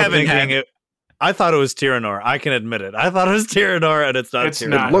came out thinking it. I thought it was Tyrannor. I can admit it. I thought it was Tyrannor, and it's not.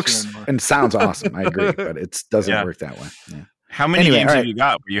 Tyrannor. It looks and sounds awesome. I agree, but it doesn't work that way. Yeah. How many games have you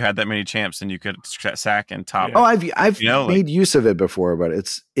got where you had that many champs and you could sack and top? Oh, I've made use of it before, but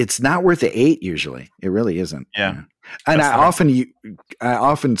it's not worth the 8 usually. It really isn't. Yeah. And I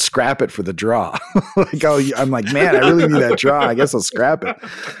often scrap it for the draw. I'm like, man, I really need that draw. I guess I'll scrap it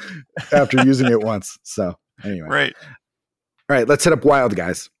after using it once. So anyway, right. All right, let's hit up Wild,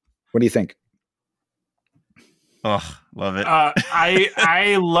 guys. What do you think? Oh, love it.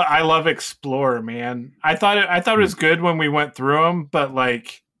 I love Explorer, man. I thought it was good when we went through them, but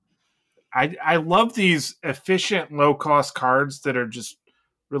like, I love these efficient, low cost cards that are just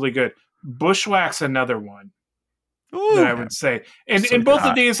really good. Bushwhack's another one. That I would say, and both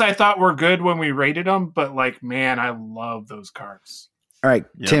of these I thought were good when we rated them, but like, man, I love those cards. All right,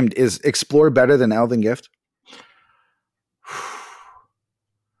 Tim, is Explore better than Elven Gift?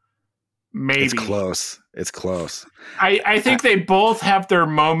 Maybe it's close. I think they both have their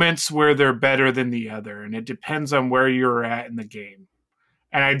moments where they're better than the other, and it depends on where you're at in the game.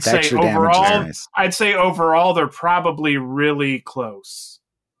 And I'd say overall they're probably really close.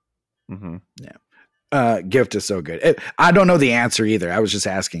 Yeah. Gift is so good. I don't know the answer either. I was just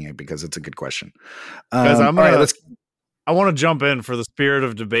asking it because it's a good question. Guys, I want to jump in for the spirit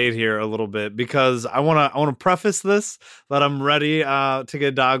of debate here a little bit, because I want to preface this that I'm ready to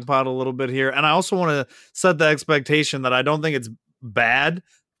get dogpiled a little bit here, and I also want to set the expectation that I don't think it's bad.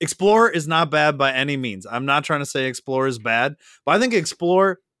 Explorer is not bad by any means. I'm not trying to say Explorer is bad, but I think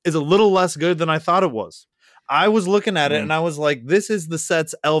Explorer is a little less good than I thought it was. I was looking at it and I was like, this is the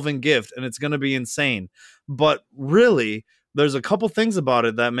set's Elven Gift, and it's going to be insane. But really, there's a couple things about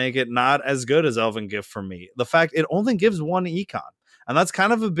it that make it not as good as Elven Gift for me. The fact it only gives 1 econ, and that's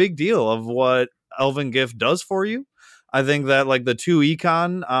kind of a big deal of what Elven Gift does for you. I think that like the 2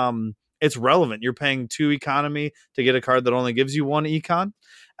 econ, it's relevant. You're paying 2 economy to get a card that only gives you 1 econ.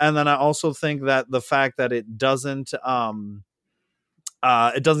 And then I also think that the fact that it doesn't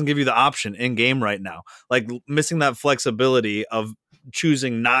give you the option in game right now, like missing that flexibility of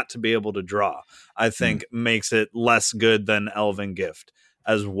choosing not to be able to draw, I think makes it less good than Elven Gift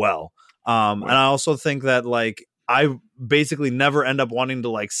as well. And I also think that like I basically never end up wanting to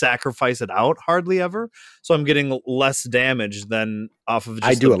like sacrifice it out hardly ever. So I'm getting less damage than off of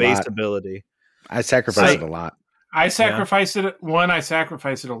just the base ability. I sacrifice it a lot. I sacrifice it. One, I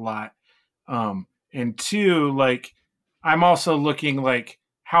sacrifice it a lot. And 2, like I'm also looking like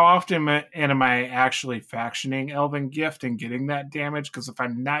how often am I actually factioning Elven Gift and getting that damage? Because if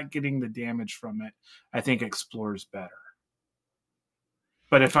I'm not getting the damage from it, I think Explorer's better.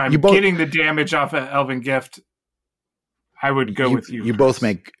 But if I'm getting the damage off of Elven Gift, I would go with you. You both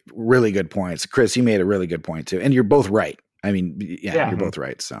make really good points. Chris, you made a really good point too. And you're both right. I mean, you're both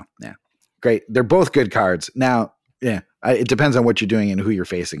right. So yeah, great. They're both good cards. Now, it depends on what you're doing and who you're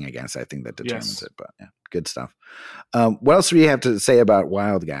facing against. I think that determines it, but yeah, good stuff. What else do we have to say about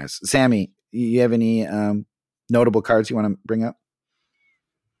Wild, guys? Sammy, you have any notable cards you want to bring up?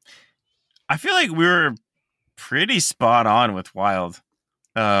 I feel like we were pretty spot on with Wild.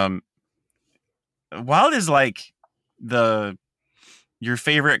 Wild is like your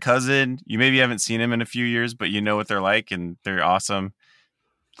favorite cousin. You maybe haven't seen him in a few years, but you know what they're like, and they're awesome.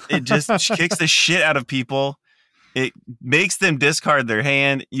 It just kicks the shit out of people. It makes them discard their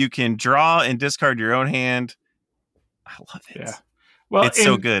hand. You can draw and discard your own hand. I love it. Yeah. Well, it's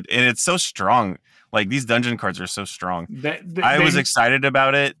so good. And it's so strong. Like these dungeon cards are so strong. I was excited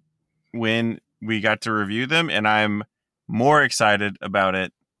about it when we got to review them, and I'm more excited about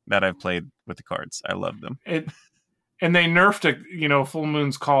it that I've played with the cards. I love them. And they nerfed Full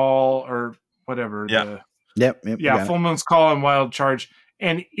Moon's Call or whatever. Yeah. Full Moon's Call and Wild Charge.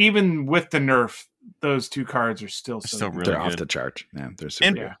 And even with the nerf, those 2 cards are still really they're off the chart. Yeah, they're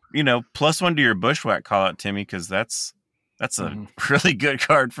super good. +1 to your Bushwhack call out, Timmy, because that's a really good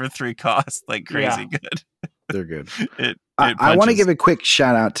card for 3 costs. Like crazy good. They're good. I want to give a quick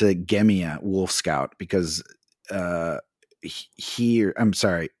shout out to Gemia Wolf Scout because Gemla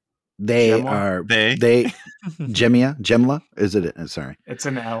is it? Sorry, it's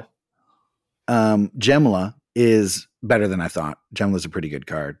an L. Gemla is better than I thought. Gemla's a pretty good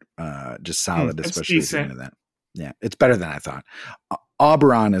card. Just solid, especially if you're into that. Yeah, it's better than I thought.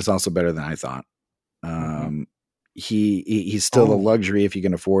 Oberon is also better than I thought. He's still a luxury if you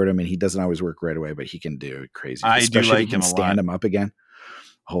can afford him, and he doesn't always work right away, but he can do crazy. Especially if you can stand him up again.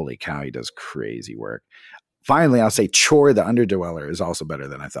 Holy cow, he does crazy work. Finally, I'll say Chor the Underdweller is also better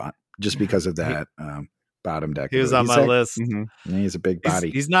than I thought, just because of that bottom deck. He was on my list. Mm-hmm. He's a big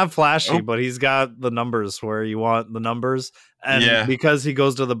body. He's not flashy, but he's got the numbers where you want the numbers. And because he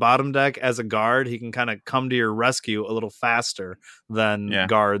goes to the bottom deck as a guard, he can kind of come to your rescue a little faster than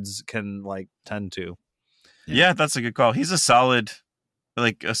guards can tend to. Yeah, that's a good call. He's a solid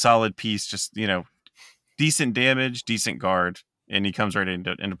piece, just, decent damage, decent guard, and he comes right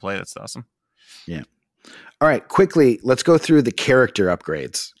into play. That's awesome. Yeah. All right, quickly, let's go through the character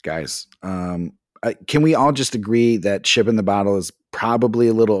upgrades, guys. Can we all just agree that Ship in the Bottle is probably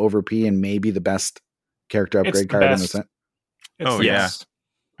a little over P and maybe the best character upgrade card in the set?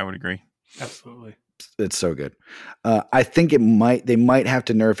 I would agree. Absolutely. It's so good. I think they might have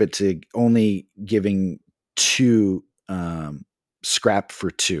to nerf it to only giving 2 scrap for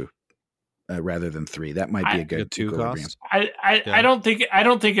 2 rather than 3. That might be a good 2 cost. I don't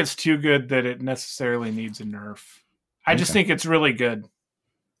think it's too good that it necessarily needs a nerf. I just think it's really good.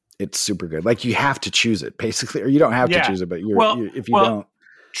 It's super good. Like you have to choose it basically, or you don't have to choose it, but if you don't,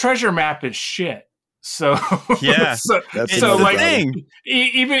 treasure map is shit. So that's the thing.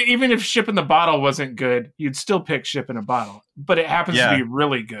 Even if Ship in the Bottle wasn't good, you'd still pick Ship in a Bottle, but it happens to be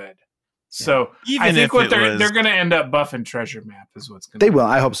really good. So I think they're going to end up buffing treasure map is what's going to. They will.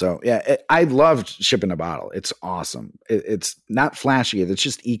 I hope so. Yeah, I loved Ship in a Bottle. It's awesome. It's not flashy. It's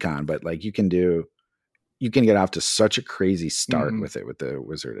just econ, but you can get off to such a crazy start with it with the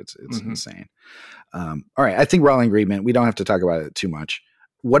wizard. It's insane. All right, I think we're all in agreement. We don't have to talk about it too much.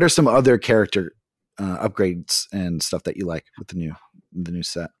 What are some other character upgrades and stuff that you like with the new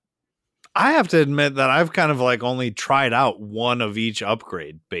set? I have to admit that I've kind of only tried out one of each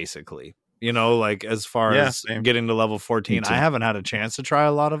upgrade, basically. As far as getting to level 14, I haven't had a chance to try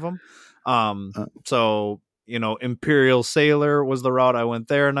a lot of them. So Imperial Sailor was the route I went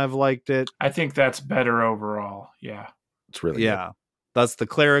there, and I've liked it. I think that's better overall. Yeah. It's really Yeah. That's the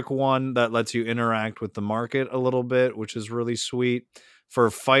cleric one that lets you interact with the market a little bit, which is really sweet. For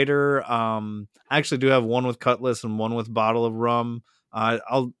fighter, I actually do have one with cutlass and one with bottle of rum.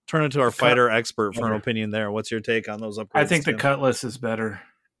 I'll turn it to our fighter expert for an opinion there. What's your take on those upgrades? I think the Tim? cutlass is better.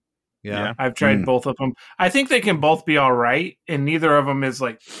 Yeah. I've tried both of them. I think they can both be all right, and neither of them is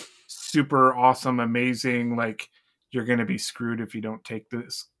like super awesome, amazing. Like you're going to be screwed if you don't take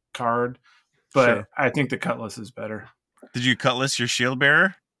this card. But Sure. I think the cutlass is better. Did you cutlass your shield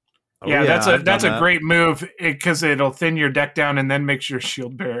bearer? Yeah, I've that's done a that. great move because it'll thin your deck down and then makes your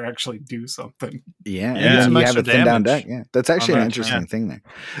shield bearer actually do something. Yeah, Yeah. and then Some you have extra a thin down damage deck. Yeah, that's actually an that interesting turn. thing there.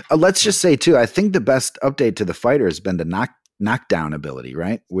 Let's just say too, I think the best update to the fighter has been the knockdown ability,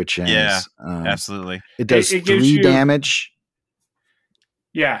 right? Which is Yeah. Absolutely. it does It gives 3 you- damage.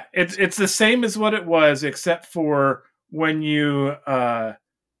 Yeah, it's the same as what it was, except for when you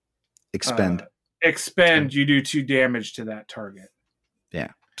Expend. expend, you do 2 damage to that target.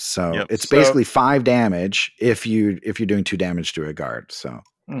 So Yep. it's So- basically 5 damage if you're doing 2 damage to a guard. So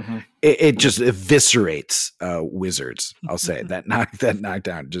Mm-hmm. it just eviscerates wizards. I'll say that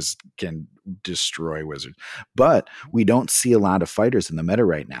knockdown just can destroy wizards. But we don't see a lot of fighters in the meta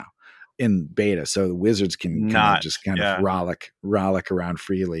right now in beta, so the wizards can Not, kind yeah. of rollick around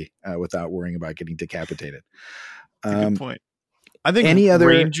freely without worrying about getting decapitated. That's a good point. I think Any other-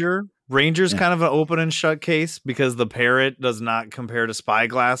 Ranger's Yeah. kind of an open and shut case because the parrot does not compare to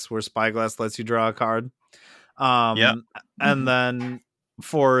Spyglass, where Spyglass lets you draw a card. Yep. And then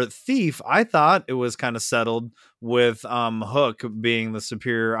for Thief, I thought it was kind of settled with Hook being the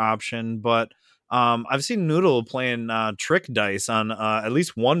superior option, but I've seen Noodle playing trick dice on at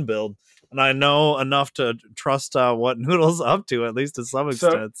least one build, and I know enough to trust what Noodle's up to, at least to some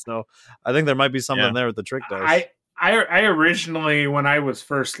extent. So I think there might be something there with the trick dice. I originally, when I was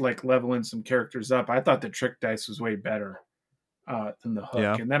first like leveling some characters up, I thought the trick dice was way better than the Hook.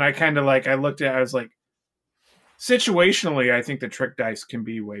 Yeah. And then I kind of like, I looked at it, I was like, situationally, I think the trick dice can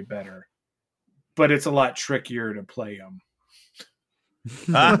be way better, but it's a lot trickier to play them.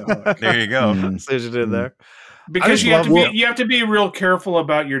 Ah, there you go. Mm. See what you did there. Because just you have to love- be, you have to be real careful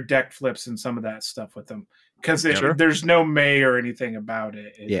about your deck flips and some of that stuff with them. Because Sure. there's no May or anything about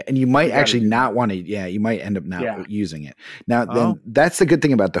it. Yeah, and you might gotta actually do not want to. Yeah, you might end up not Yeah. using it. Now, then Oh. that's the good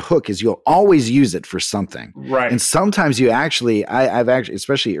thing about the Hook is you'll always use it for something. Right. And sometimes you actually, I've actually,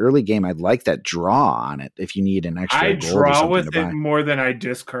 especially early game, I'd like that draw on it if you need an extra I gold or draw something with to it buy. more than I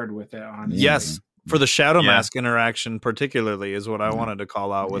discard with it, honestly. Yes. For the Shadow Yeah. Mask interaction, particularly, is what I wanted to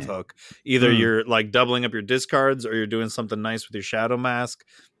call out with Yeah. Hook. Either Mm. you're like doubling up your discards, or you're doing something nice with your Shadow Mask,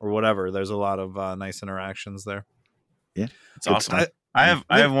 or whatever. There's a lot of nice interactions there. It's awesome. I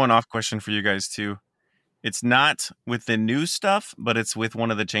have one off question for you guys too. It's not with the new stuff, but it's with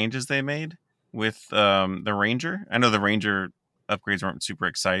one of the changes they made with the Ranger. I know the Ranger upgrades weren't super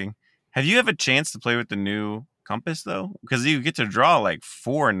exciting. Have you have a chance to play with the new compass though? Because you get to draw like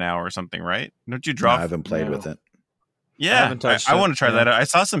 4 now or something, right? Don't you No, draw? I haven't played No. with it. Yeah, haven't touched I it, want to try yeah. that out. I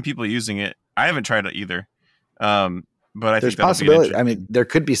saw some people using it. I haven't tried it either. But I There's think that'll be an possibility. I interesting- mean, there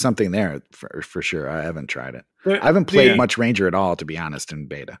could be something there for sure. I haven't tried it. But I haven't played the- much Ranger at all, to be honest, in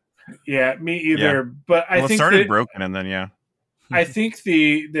beta. Yeah, me either. Yeah. But I well, it think started that- broken and then yeah, I think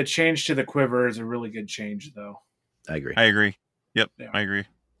the change to the quiver is a really good change, though. I agree. I agree. Yep, Yeah. I agree.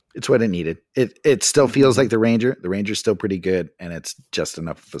 It's what it needed. It still feels like the Ranger. The Ranger's still pretty good, and it's just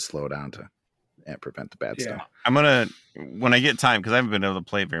enough of a slowdown to prevent the bad Yeah. stuff. I'm gonna when I get time because I haven't been able to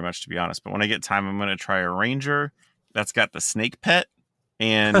play it very much to be honest. But when I get time, I'm gonna try a Ranger that's got the snake pet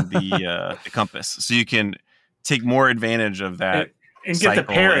and the compass, so you can take more advantage of that. And get the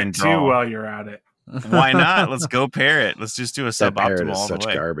cycle parrot and too draw. while you're at it. Why not? Let's go parrot. Let's just do a That parrot suboptimal is all the such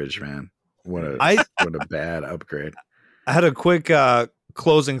way. garbage, man. What a I what a bad upgrade. I had a quick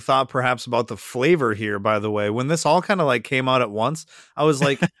closing thought perhaps about the flavor here, by the way. When this all kind of like came out at once, I was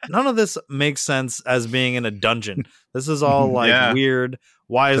like, none of this makes sense as being in a dungeon. This is all like Yeah. weird.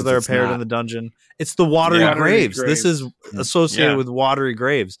 Why is 'Cause there a it's parrot not. in the dungeon? It's the watery Yeah. graves. Watery This is associated Yeah. with watery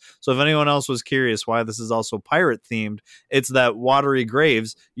graves. So if anyone else was curious why this is also pirate themed, it's that watery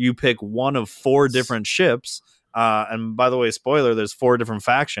graves, you pick one of 4 different ships. And by the way, spoiler, there's 4 different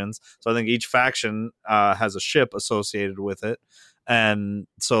factions. So I think each faction has a ship associated with it. And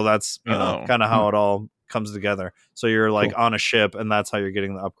so that's Oh. kind of how it all comes together. So you're like on a ship, and that's how you're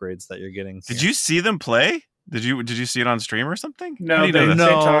getting the upgrades that you're getting. Did you see them play? Did you see it on stream or something? How No, do you know they, that? No.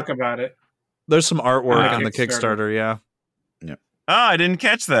 they talk about it. There's some artwork On on the the Kickstarter, yeah. Oh, I didn't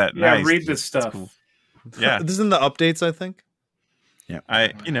catch that. Yeah, Nice. read this That's stuff. cool. Yeah, This is in the updates, I think. I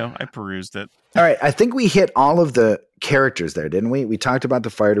perused it. All right, I think we hit all of the characters there, didn't we? We talked about the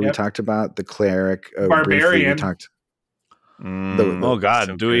fighter. We Yep. talked about the cleric. Briefly. We Barbarian. talked. Oh God!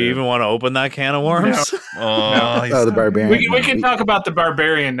 so Do we good. even want to open that can of worms? Oh, Oh, the barbarian. We can talk about the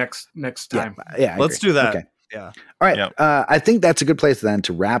barbarian next time. Yeah, I Let's agree. do that. Okay. Yeah. All right. Yep. I think that's a good place then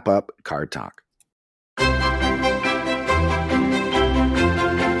to wrap up Card Talk.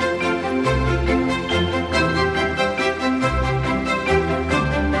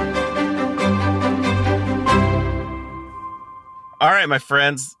 All right, my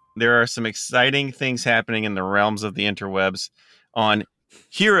friends, there are some exciting things happening in the realms of the interwebs on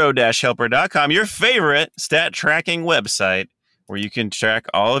hero-helper.com, your favorite stat tracking website, where you can track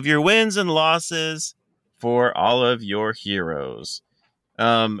all of your wins and losses for all of your heroes.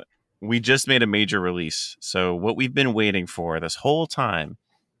 We just made a major release. So what we've been waiting for this whole time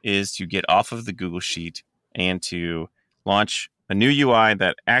is to get off of the Google Sheet and to launch a new UI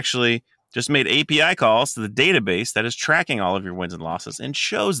that actually just made API calls to the database that is tracking all of your wins and losses and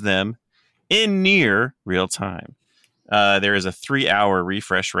shows them in near real time. There is a 3-hour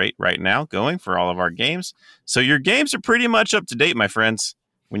refresh rate right now going for all of our games. So your games are pretty much up to date, my friends.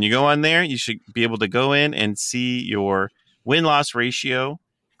 When you go on there, you should be able to go in and see your win-loss ratio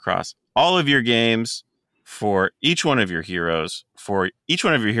across all of your games for each one of your heroes,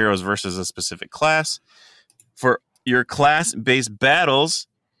 versus a specific class, for your class-based battles.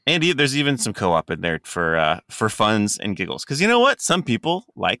 And there's even some co-op in there for funs and giggles. Because you know what? Some people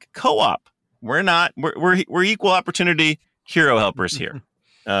like co-op. We're not. We're equal opportunity hero helpers here.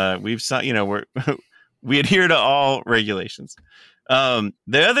 We adhere to all regulations. The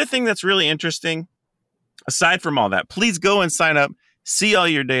other thing that's really interesting, aside from all that, please go and sign up. See all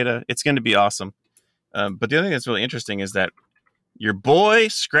your data. It's going to be awesome. But the other thing that's really interesting is that your boy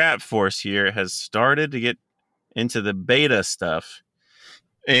Scrap Force here has started to get into the beta stuff.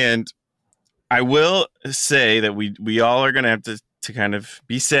 And I will say that we all are going to have to kind of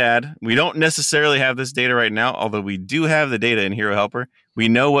be sad. We don't necessarily have this data right now, although we do have the data in Hero Helper. We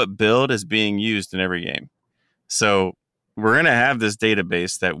know what build is being used in every game. So we're going to have this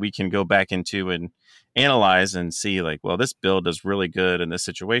database that we can go back into and analyze and see, like, well, this build is really good in this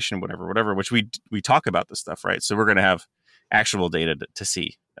situation, whatever, which we talk about this stuff, right? So we're going to have actual data to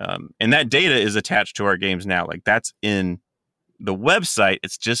see. And that data is attached to our games now. Like, that's in the website.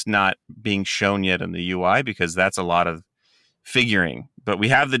 It's just not being shown yet in the UI because that's a lot of figuring. But we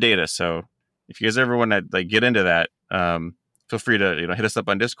have the data. So if you guys ever want to like get into that, feel free to hit us up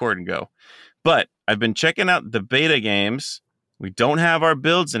on Discord and go. But I've been checking out the beta games. We don't have our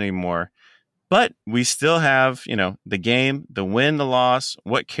builds anymore, but we still have, the game, the win, the loss,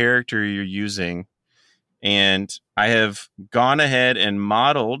 what character you're using. And I have gone ahead and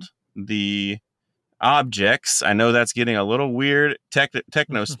modeled the objects. I know that's getting a little weird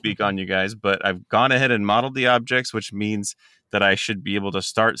techno speak on you guys, but I've gone ahead and modeled the objects, which means that I should be able to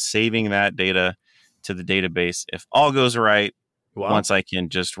start saving that data to the database if all goes right. Wow. Once I can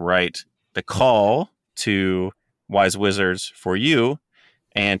just write the call to Wise Wizards for you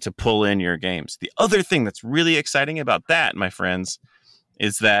and to pull in your games. The other thing that's really exciting about that, my friends,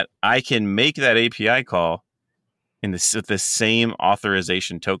 is that I can make that API call with the same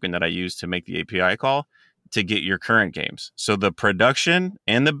authorization token that I use to make the API call to get your current games. So the production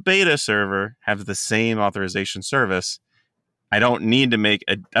and the beta server have the same authorization service. I don't need to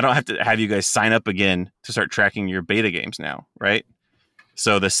I don't have to have you guys sign up again to start tracking your beta games now, right?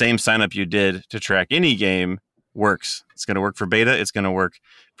 So the same sign up you did to track any game works. It's going to work for beta. It's going to work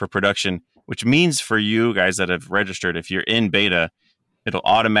for production, which means for you guys that have registered, if you're in beta, it'll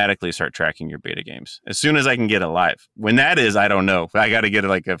automatically start tracking your beta games as soon as I can get it live. When that is, I don't know. I got to get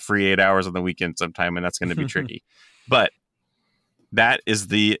like a free 8 hours on the weekend sometime, and that's going to be tricky. But that is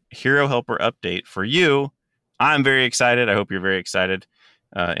the Hero Helper update for you. I'm very excited. I hope you're very excited.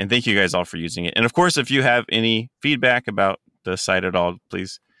 And thank you guys all for using it. And of course, if you have any feedback about the site at all,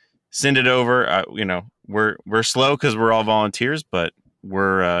 please send it over. We're slow because we're all volunteers, but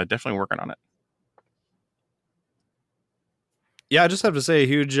we're definitely working on it. Yeah, I just have to say a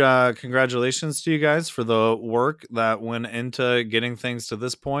huge congratulations to you guys for the work that went into getting things to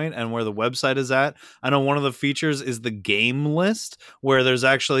this point and where the website is at. I know one of the features is the game list, where there's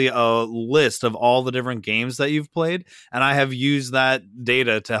actually a list of all the different games that you've played. And I have used that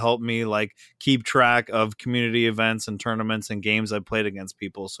data to help me like keep track of community events and tournaments and games I've played against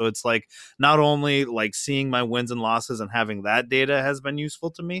people. So it's like not only like seeing my wins and losses and having that data has been useful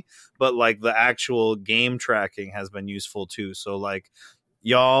to me, but like the actual game tracking has been useful too. So like,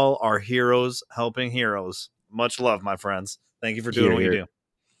 y'all are heroes helping heroes. Much love, my friends. Thank you for doing what you do.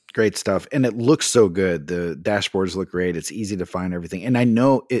 Great stuff. And it looks so good. The dashboards look great. It's easy to find everything. And I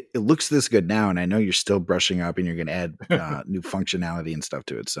know it looks this good now, and I know you're still brushing up and you're going to add new functionality and stuff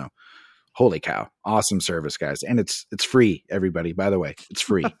to it. So Holy cow. Awesome service, guys. And it's free, everybody. By the way, it's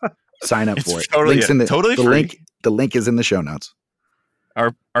free. Sign up for it. Totally, Links in the, totally the free. The link is in the show notes.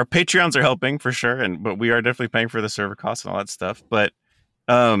 Our Patreons are helping for sure, but we are definitely paying for the server costs and all that stuff. But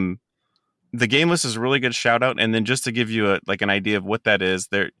the game list is a really good shout out. And then just to give you an idea of what that is,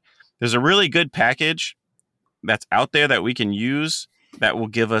 there's a really good package that's out there that we can use that will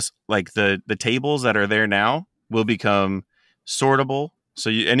give us like the tables that are there now will become sortable. So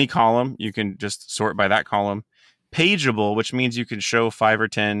any column, you can just sort by that column. Pageable, which means you can show 5 or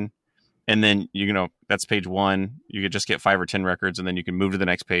 10, and then, that's page 1. You could just get 5 or 10 records, and then you can move to the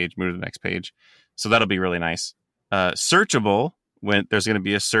next page, So that'll be really nice. Searchable, when there's going to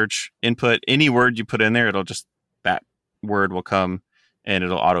be a search input, any word you put in there, that word will come and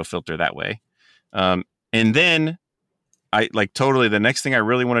it'll auto filter that way. And then the next thing I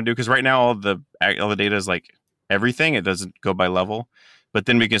really want to do, because right now all the data is like everything. It doesn't go by level, but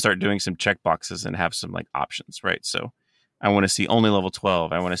then we can start doing some check boxes and have some like options, right? So I want to see only level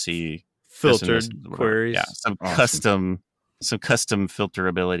 12. I want to see filtered queries. Yeah, some custom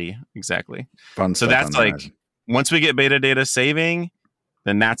filterability. Exactly. Fun so stuff. That's once we get beta data saving,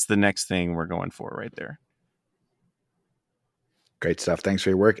 then that's the next thing we're going for right there. Great stuff. Thanks for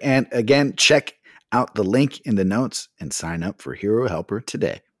your work. And again, check out the link in the notes and sign up for Hero Helper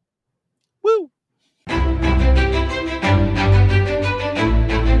today. Woo!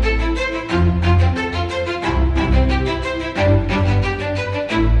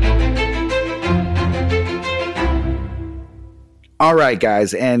 All right,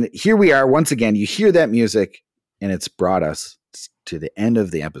 guys. And here we are once again. You hear that music, and it's brought us to the end of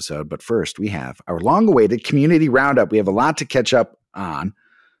the episode. But first, we have our long-awaited community roundup. We have a lot to catch up on.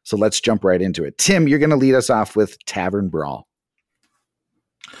 So let's jump right into it. Tim, you're going to lead us off with Tavern Brawl.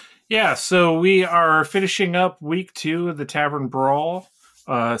 Yeah, so we are finishing up week 2 of the Tavern Brawl,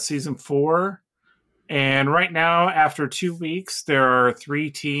 season 4. And right now, after 2 weeks, there are 3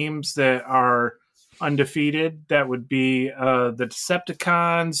 teams that are undefeated. That would be the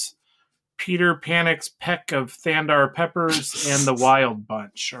Decepticons, Peter Panic's Peck of Thandar Peppers, and the Wild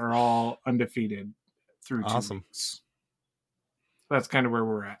Bunch are all undefeated through 2 weeks. That's kind of where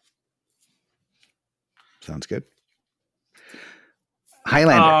we're at. Sounds good.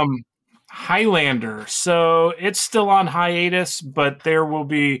 Highlander. Highlander. So it's still on hiatus, but there will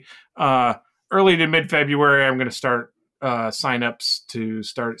be early to mid-February. I'm going to start sign-ups to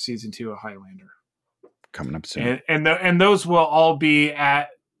start season 2 of Highlander. Coming up soon. And those will all be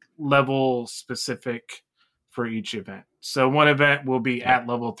at level specific for each event. So one event will be at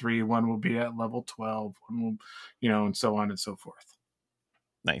level 3, one will be at level 12, one will, and so on and so forth.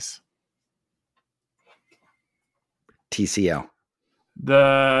 Nice. TCL.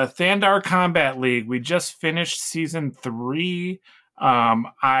 The Thandar Combat League. We just finished season 3.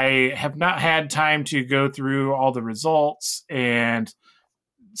 I have not had time to go through all the results and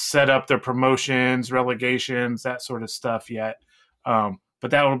set up the promotions, relegations, that sort of stuff yet.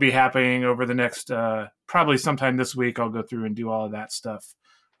 But that will be happening over the next, probably sometime this week. I'll go through and do all of that stuff.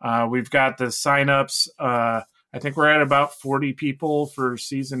 We've got the signups. I think we're at about 40 people for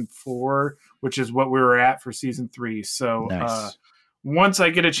season 4, which is what we were at for season 3. So nice. Once I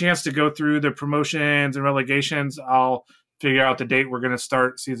get a chance to go through the promotions and relegations, I'll figure out the date we're going to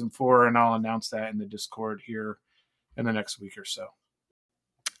start season 4, and I'll announce that in the Discord here in the next week or so.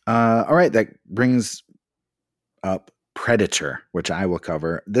 All right. That brings up Predator, which I will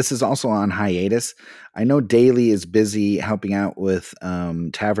cover. This is also on hiatus. I know Daly is busy helping out with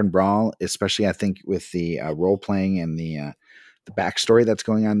Tavern Brawl, especially I think with the role playing and the backstory that's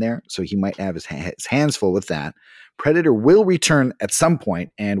going on there. So he might have his hands full with that. Predator will return at some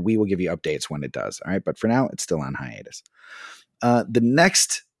point, and we will give you updates when it does. All right, but for now, it's still on hiatus. The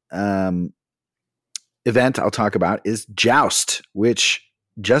next event I'll talk about is Joust, which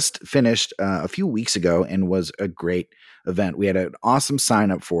just finished a few weeks ago and was a great event. We had an awesome sign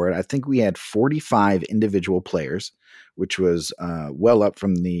up for it. I think we had 45 individual players, which was well up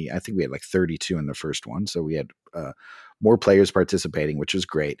from I think we had like 32 in the first one. So we had more players participating, which was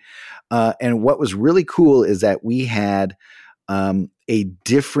great. And what was really cool is that we had a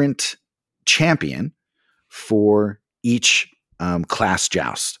different champion for each class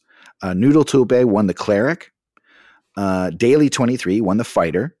joust. Noodle Tulpe won the cleric. Daily 23 won the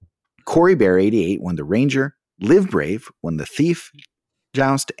fighter. Corey Bear 88 won the ranger. Live Brave won the thief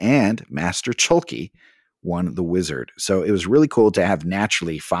joust, and Master Chulky won the wizard. So it was really cool to have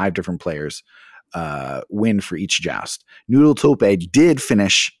naturally 5 different players win for each joust. Noodle Tulpe did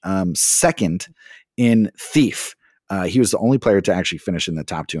finish second in thief. He was the only player to actually finish in the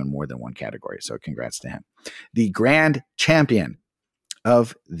top 2 in more than one category. So congrats to him. The grand champion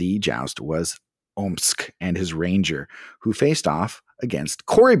of the joust was Omsk and his ranger, who faced off against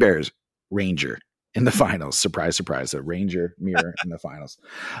Corey Bear's ranger in the finals. Surprise, surprise, a ranger mirror in the finals.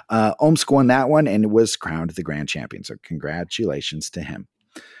 Omsk won that one and was crowned the grand champion. So congratulations to him.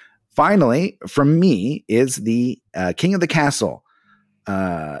 Finally, from me is the King of the Castle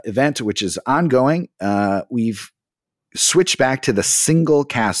event, which is ongoing. We've switch back to the single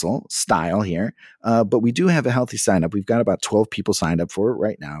castle style here, but we do have a healthy sign up. We've got about 12 people signed up for it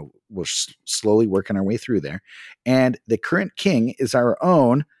right now. We're slowly working our way through there. And the current king is our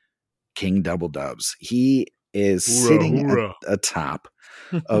own King Double Dubs. He is sitting atop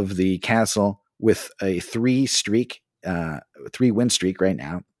of the castle with a 3-win streak right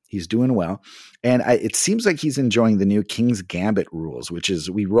now. He's doing well. And it seems like he's enjoying the new King's Gambit rules, which is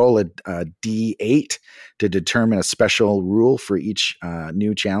we roll a D8 to determine a special rule for each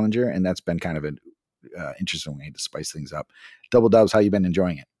new challenger. And that's been kind of an interesting way to spice things up. Double Dubs, how you been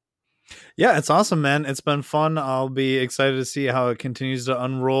enjoying it? Yeah, it's awesome, man. It's been fun. I'll be excited to see how it continues to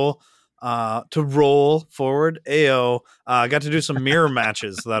unroll. To roll forward. I got to do some mirror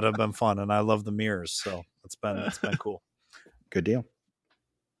matches that have been fun, and I love the mirrors. So it's been cool. Good deal.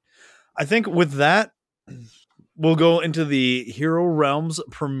 I think with that, we'll go into the Hero Realms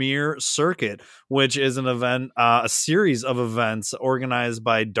Premier Circuit, which is an event, a series of events organized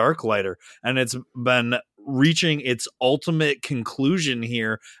by Darklighter, and it's been reaching its ultimate conclusion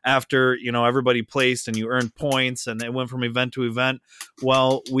here after, everybody placed and you earned points and it went from event to event.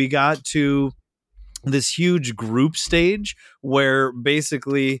 Well, we got to this huge group stage where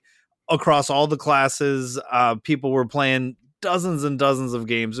basically across all the classes, people were playing dozens and dozens of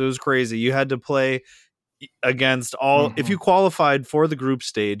games. It was crazy. You had to play against all if you qualified for the group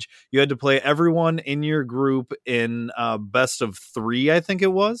stage, you had to play everyone in your group in best of 3, I think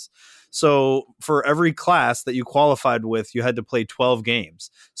it was. So for every class that you qualified with, you had to play 12 games.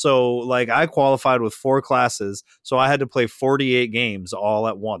 So like I qualified with 4 classes, so I had to play 48 games all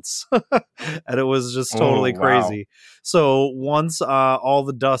at once. And it was just totally crazy. So once all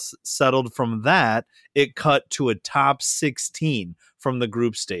the dust settled from that, it cut to a top 16 from the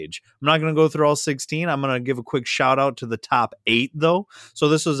group stage. I'm not going to go through all 16. I'm going to give a quick shout out to the top 8 though. So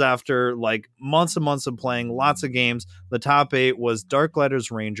this was after like months and months of playing lots of games. The top 8 was Darklighter's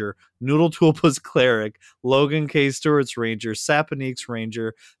Ranger, Noodle Tulpa's Cleric, Logan K. Stewart's Ranger, Saponik's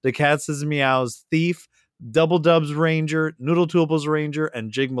Ranger, the Cat's Meow's Thief, Double Dub's Ranger, Noodle Tulpa's Ranger,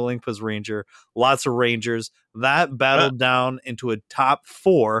 and Jig Malinkpa's Ranger. Lots of Rangers. That battled down into a top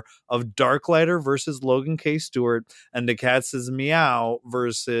 4 of Darklighter versus Logan K. Stewart and Decat's Meow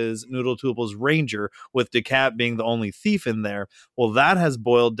versus Noodle Tulpa's Ranger, with Decat being the only thief in there. Well, that has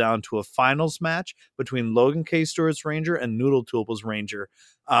boiled down to a finals match between Logan K. Stewart's Ranger and Noodle Tulpa's Ranger.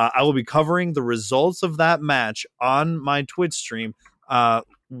 I will be covering the results of that match on my Twitch stream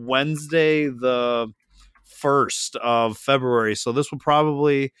Wednesday the 1st of February. So this will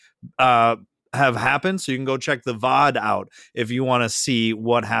probably have happened. So you can go check the VOD out if you want to see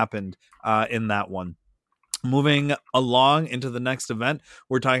what happened in that one. Moving along into the next event,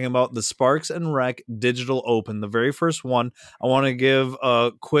 we're talking about the Sparks and Rec Digital Open, the very first one. I want to give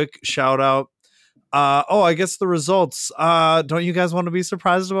a quick shout out. I guess the results. Don't you guys want to be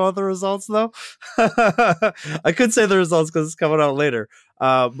surprised about the results, though? I could say the results because it's coming out later.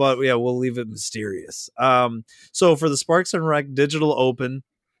 But yeah, we'll leave it mysterious. So for the Sparks and Rec Digital Open,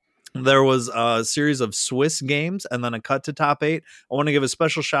 there was a series of Swiss games and then a cut to top 8. I want to give a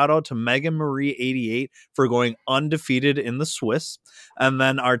special shout out to Megan Marie 88 for going undefeated in the Swiss. And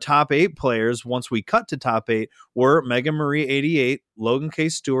then our top 8 players, once we cut to top 8, were Megan Marie 88, Logan K.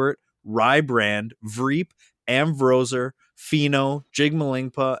 Stewart, Rybrand, Vreep, Ambroser, Fino, Jig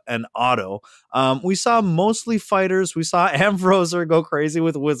Malinkpa, and Otto. We saw mostly fighters. We saw Ambroser go crazy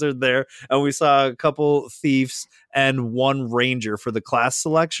with Wizard there, and we saw a couple Thieves and 1 Ranger for the class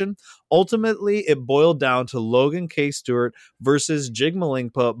selection. Ultimately, it boiled down to Logan K. Stewart versus Jig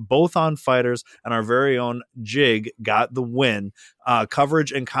Malinkpa, both on fighters, and our very own Jig got the win.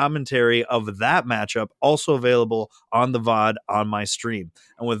 Coverage and commentary of that matchup also available on the VOD on my stream.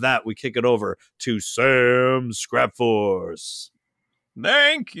 And with that, we kick it over to Sam Scrapforce.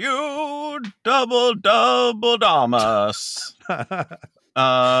 Thank you, Double Damas.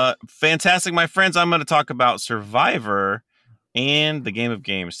 Fantastic, my friends. I'm going to talk about Survivor and the Game of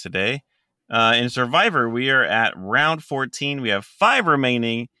Games today. In Survivor, we are at round 14. We have 5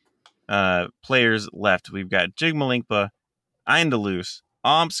 remaining players left. We've got Jig Malinkpa, Eindalus,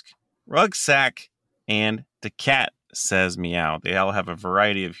 Omsk, Rugsack, and the Cat Says Meow. They all have a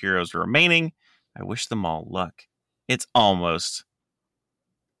variety of heroes remaining. I wish them all luck. It's almost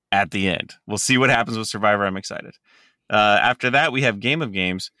at the end. We'll see what happens with Survivor. I'm excited. After that, we have Game of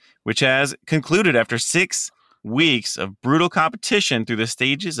Games, which has concluded after 6 weeks of brutal competition through the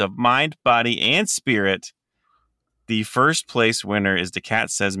stages of mind, body, and spirit. The first place winner is The Cat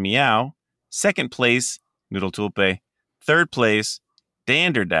Says Meow. Second place, Noodle Tulpe. Third place,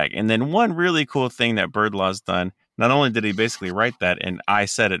 Danderdag. And then one really cool thing that Birdlaw's done, not only did he basically write that, and I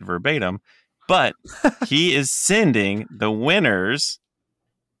said it verbatim, but he is sending the winners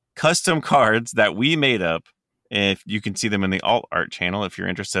custom cards that we made up. If you can see them in the alt art channel, if you're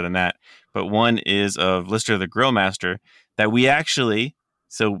interested in that. But one is of Lister the Grill Master that we actually,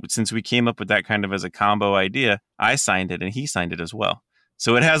 so since we came up with that kind of as a combo idea, I signed it and he signed it as well.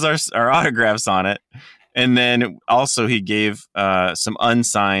 So it has our autographs on it. And then also he gave some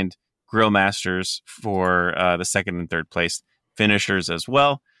unsigned Grill Masters for the second and third place finishers as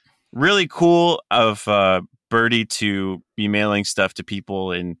well. Really cool of Birdie to be mailing stuff to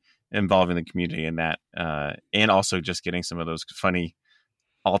people and involving the community in that. And also just getting some of those funny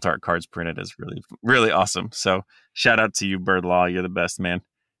alt art cards printed is really, really awesome. So shout out to you, Birdlaw. You're the best, man.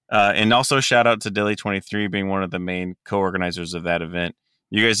 And also shout out to Dilly23 being one of the main co-organizers of that event.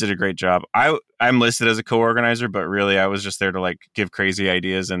 You guys did a great job. I'm listed as a co-organizer, but really I was just there to like give crazy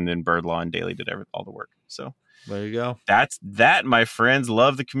ideas, and then Birdlaw and Daly did all the work. So there you go. That's that, my friends.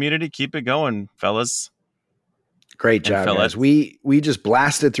 Love the community. Keep it going, fellas. Great job, guys. We just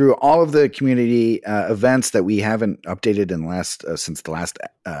blasted through all of the community events that we haven't updated in the last since the last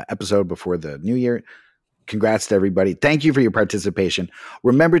episode before the new year. Congrats to everybody. Thank you for your participation.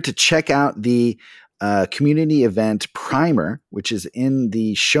 Remember to check out the community event primer, which is in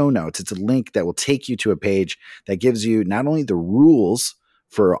the show notes. It's a link that will take you to a page that gives you not only the rules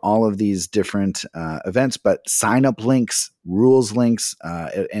for all of these different events, but sign up links, rules links,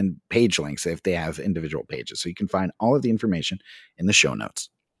 and page links if they have individual pages. So you can find all of the information in the show notes.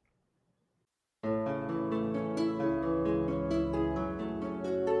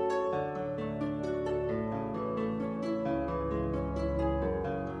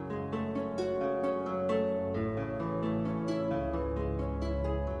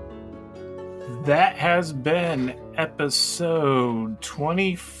 That has been episode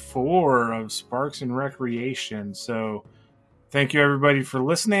 24 of Sparks and Recreation. So thank you, everybody, for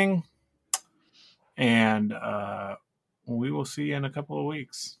listening. And we will see you in a couple of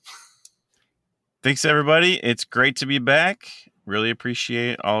weeks. Thanks, everybody. It's great to be back. Really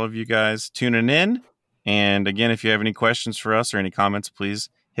appreciate all of you guys tuning in. And again, if you have any questions for us or any comments, please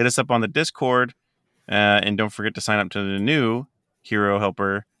hit us up on the Discord. And don't forget to sign up to the new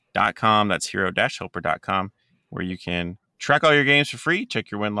HeroHelper.com. That's hero-helper.com, where you can track all your games for free, check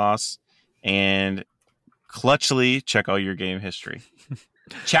your win-loss, and clutchly check all your game history.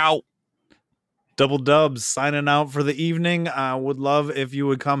 Ciao. Double Dubs signing out for the evening. I would love if you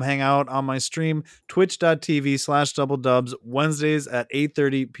would come hang out on my stream, twitch.tv/doubledubs, Wednesdays at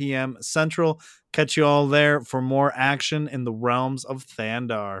 8:30 p.m. Central. Catch you all there for more action in the realms of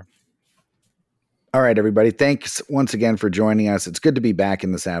Thandar. All right, everybody. Thanks once again for joining us. It's good to be back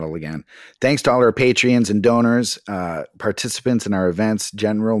in the saddle again. Thanks to all our Patreons and donors, participants in our events,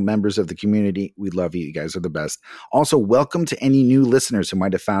 general members of the community. We love you. You guys are the best. Also, welcome to any new listeners who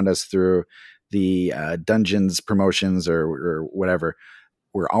might have found us through the Dungeons promotions or whatever.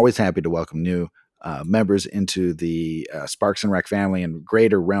 We're always happy to welcome new members into the Sparks and Rec family and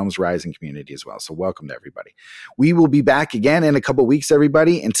greater Realms Rising community as well. So welcome to everybody. We will be back again in a couple weeks,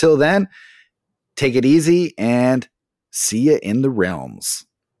 everybody. Until then, take it easy and see you in the realms.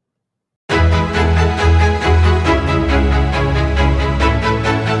 You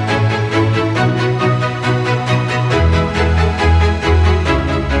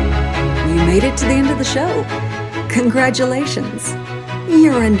made it to the end of the show. Congratulations.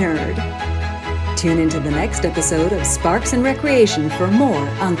 You're a nerd. Tune into the next episode of Sparks and Recreation for more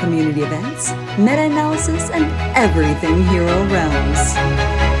on community events, meta-analysis, and everything Hero Realms.